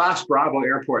 Of the Class Bravo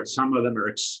airports, some of them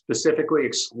are specifically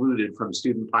excluded from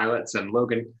student pilots, and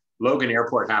Logan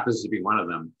Airport happens to be one of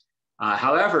them.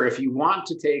 However, if you want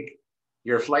to take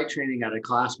your flight training at a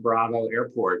Class Bravo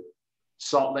airport,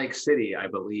 Salt Lake City, I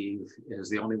believe, is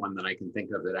the only one that I can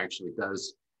think of that actually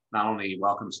does not only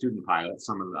welcome student pilots,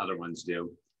 some of the other ones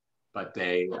do, but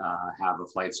they have a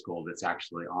flight school that's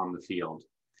actually on the field.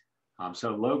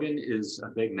 So Logan is a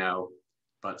big no,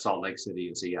 but Salt Lake City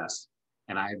is a yes.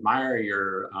 And I admire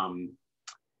your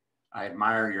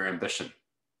ambition.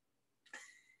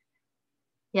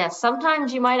 Yes,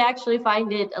 sometimes you might actually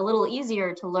find it a little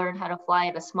easier to learn how to fly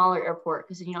at a smaller airport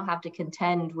because you don't have to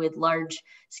contend with large,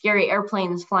 scary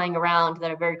airplanes flying around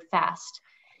that are very fast.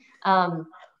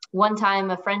 One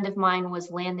time, a friend of mine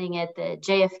was landing at the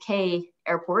JFK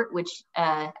airport, which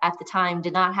at the time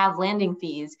did not have landing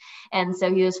fees. And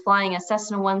so he was flying a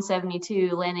Cessna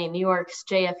 172 landing at New York's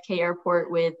JFK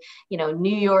airport with,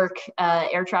 New York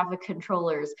air traffic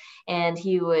controllers. And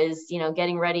he was,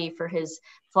 getting ready for his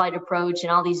flight approach,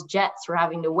 and all these jets were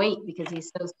having to wait because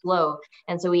he's so slow.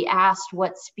 And so he asked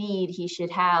what speed he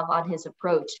should have on his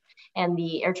approach. And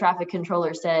the air traffic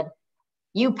controller said,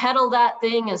 "You pedal that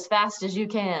thing as fast as you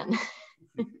can."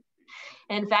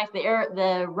 In fact,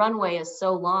 the runway is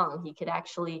so long, he could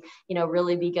actually,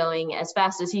 really be going as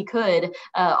fast as he could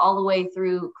all the way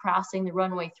through crossing the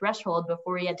runway threshold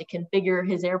before he had to configure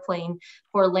his airplane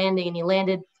for landing. And he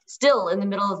landed still in the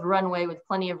middle of the runway with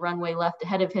plenty of runway left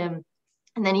ahead of him.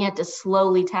 And then he had to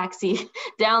slowly taxi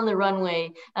down the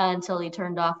runway until he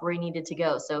turned off where he needed to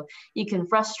go. So you can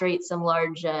frustrate some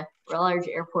large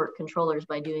airport controllers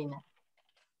by doing that.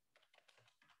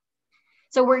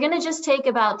 So we're going to just take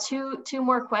about two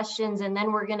more questions, and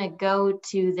then we're going to go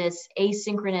to this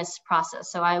asynchronous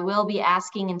process. So I will be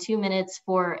asking in 2 minutes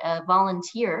for a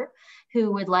volunteer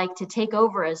who would like to take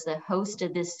over as the host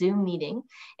of this Zoom meeting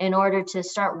in order to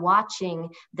start watching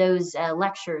those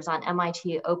lectures on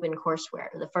MIT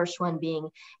OpenCourseWare, the first one being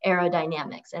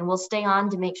aerodynamics. And we'll stay on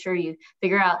to make sure you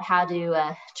figure out how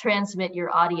to transmit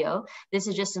your audio. This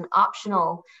is just an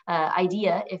optional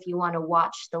idea if you want to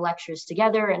watch the lectures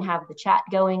together and have the chat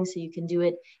going, so you can do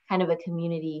it kind of a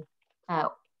community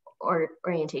or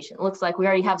orientation. It looks like we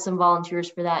already have some volunteers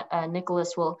for that.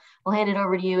 Nicholas, we'll hand it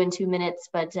over to you in 2 minutes,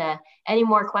 but any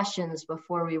more questions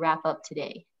before we wrap up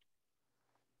today?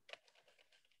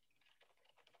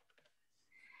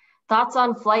 Thoughts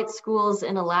on flight schools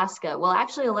in Alaska? Well,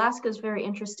 actually, Alaska is very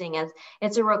interesting, as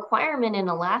it's a requirement in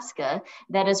Alaska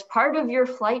that as part of your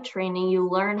flight training, you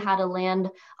learn how to land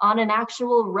on an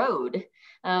actual road.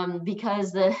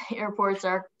 Because the airports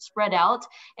are spread out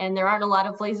and there aren't a lot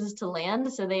of places to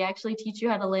land. So they actually teach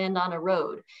you how to land on a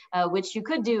road, which you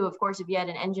could do, of course, if you had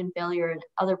an engine failure in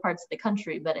other parts of the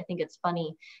country. But I think it's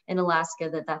funny in Alaska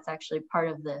that that's actually part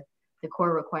of the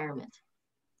core requirement.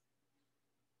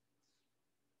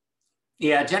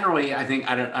 Yeah, generally, I think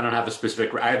I don't have a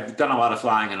specific. I've done a lot of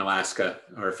flying in Alaska,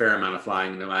 or a fair amount of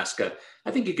flying in Alaska. I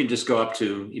think you can just go up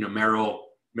to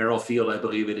Merrill Field, I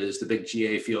believe it is, the big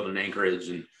GA field in Anchorage,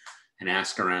 and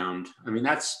ask around. I mean,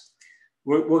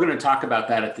 we're going to talk about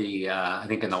that at the I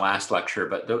think in the last lecture.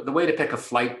 But the way to pick a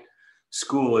flight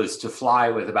school is to fly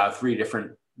with about 3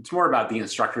 different. It's more about the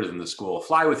instructor than the school.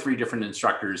 Fly with 3 different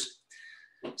instructors.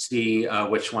 See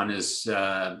which one is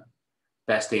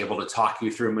best able to talk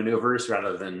you through maneuvers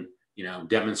rather than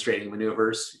demonstrating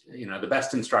maneuvers. The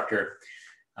best instructor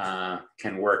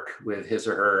can work with his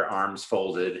or her arms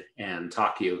folded and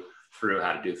talk you through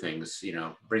how to do things.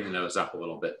 Bring the nose up a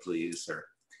little bit, please, or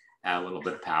add a little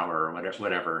bit of power or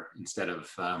whatever, instead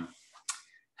of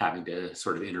having to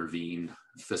sort of intervene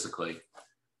physically.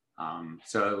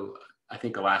 So I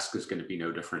think Alaska is going to be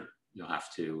no different. You'll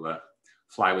have to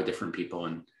fly with different people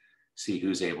and see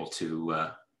who's able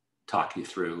to talk you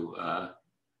through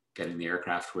getting the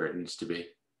aircraft where it needs to be.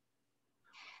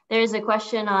 There's a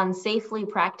question on safely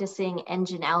practicing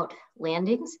engine out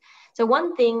landings. So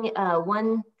one thing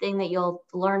that you'll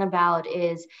learn about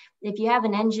is if you have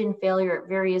an engine failure at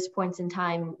various points in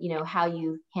time, how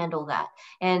you handle that.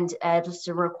 And just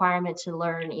a requirement to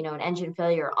learn, an engine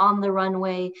failure on the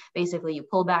runway, basically you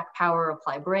pull back power,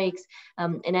 apply brakes.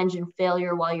 An engine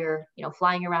failure while you're,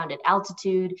 flying around at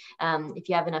altitude. If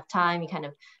you have enough time, you kind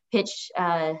of pitch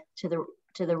to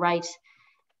the right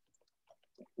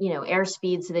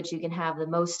airspeed so that you can have the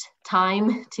most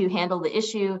time to handle the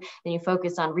issue. Then you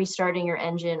focus on restarting your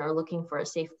engine or looking for a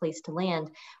safe place to land.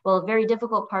 Well, a very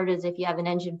difficult part is if you have an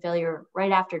engine failure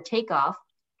right after takeoff,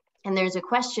 and there's a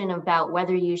question about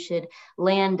whether you should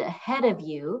land ahead of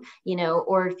you,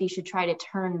 or if you should try to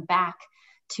turn back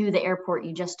to the airport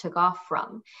you just took off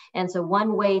from. And so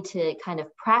one way to kind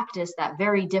of practice that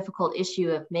very difficult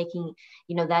issue of making,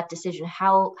 that decision,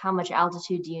 how much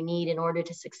altitude do you need in order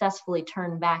to successfully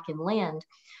turn back and land?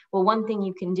 Well, one thing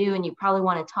you can do, and you probably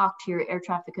want to talk to your air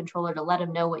traffic controller to let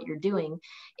them know what you're doing,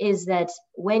 is that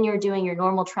when you're doing your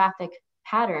normal traffic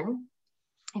pattern,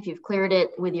 if you've cleared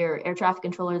it with your air traffic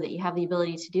controller that you have the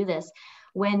ability to do this,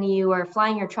 when you are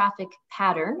flying your traffic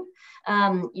pattern,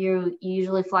 you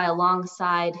usually fly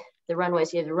alongside the runway.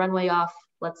 So you have the runway off,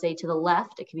 let's say to the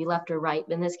left, it could be left or right,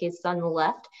 but in this case, it's on the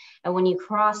left. And when you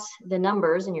cross the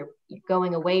numbers and you're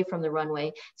going away from the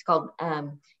runway, it's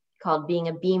called being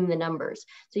a beam the numbers.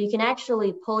 So you can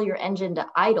actually pull your engine to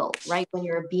idle right when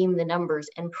you're a beam the numbers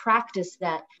and practice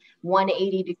that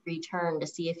 180-degree turn to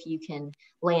see if you can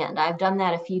land. I've done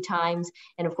that a few times.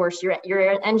 And of course,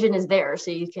 your engine is there, so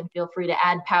you can feel free to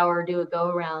add power, do a go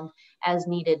around as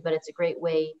needed, but it's a great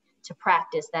way to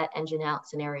practice that engine out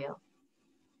scenario.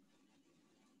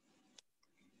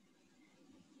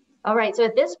 All right, so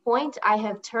at this point, I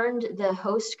have turned the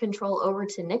host control over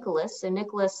to Nicholas. So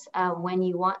Nicholas, when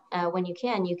you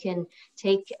can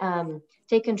take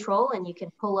control and you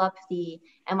can pull up the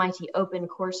MIT Open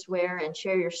courseware and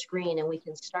share your screen, and we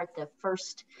can start the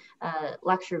first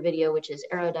lecture video, which is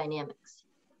aerodynamics.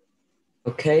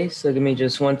 Okay, so give me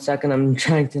just 1 second. I'm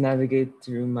trying to navigate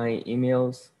through my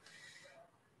emails.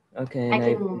 Okay,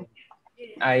 and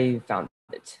I found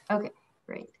it. Okay,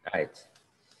 great. All right.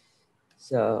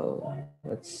 So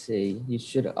let's see, you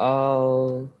should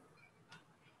all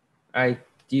right,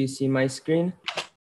 do you see my screen?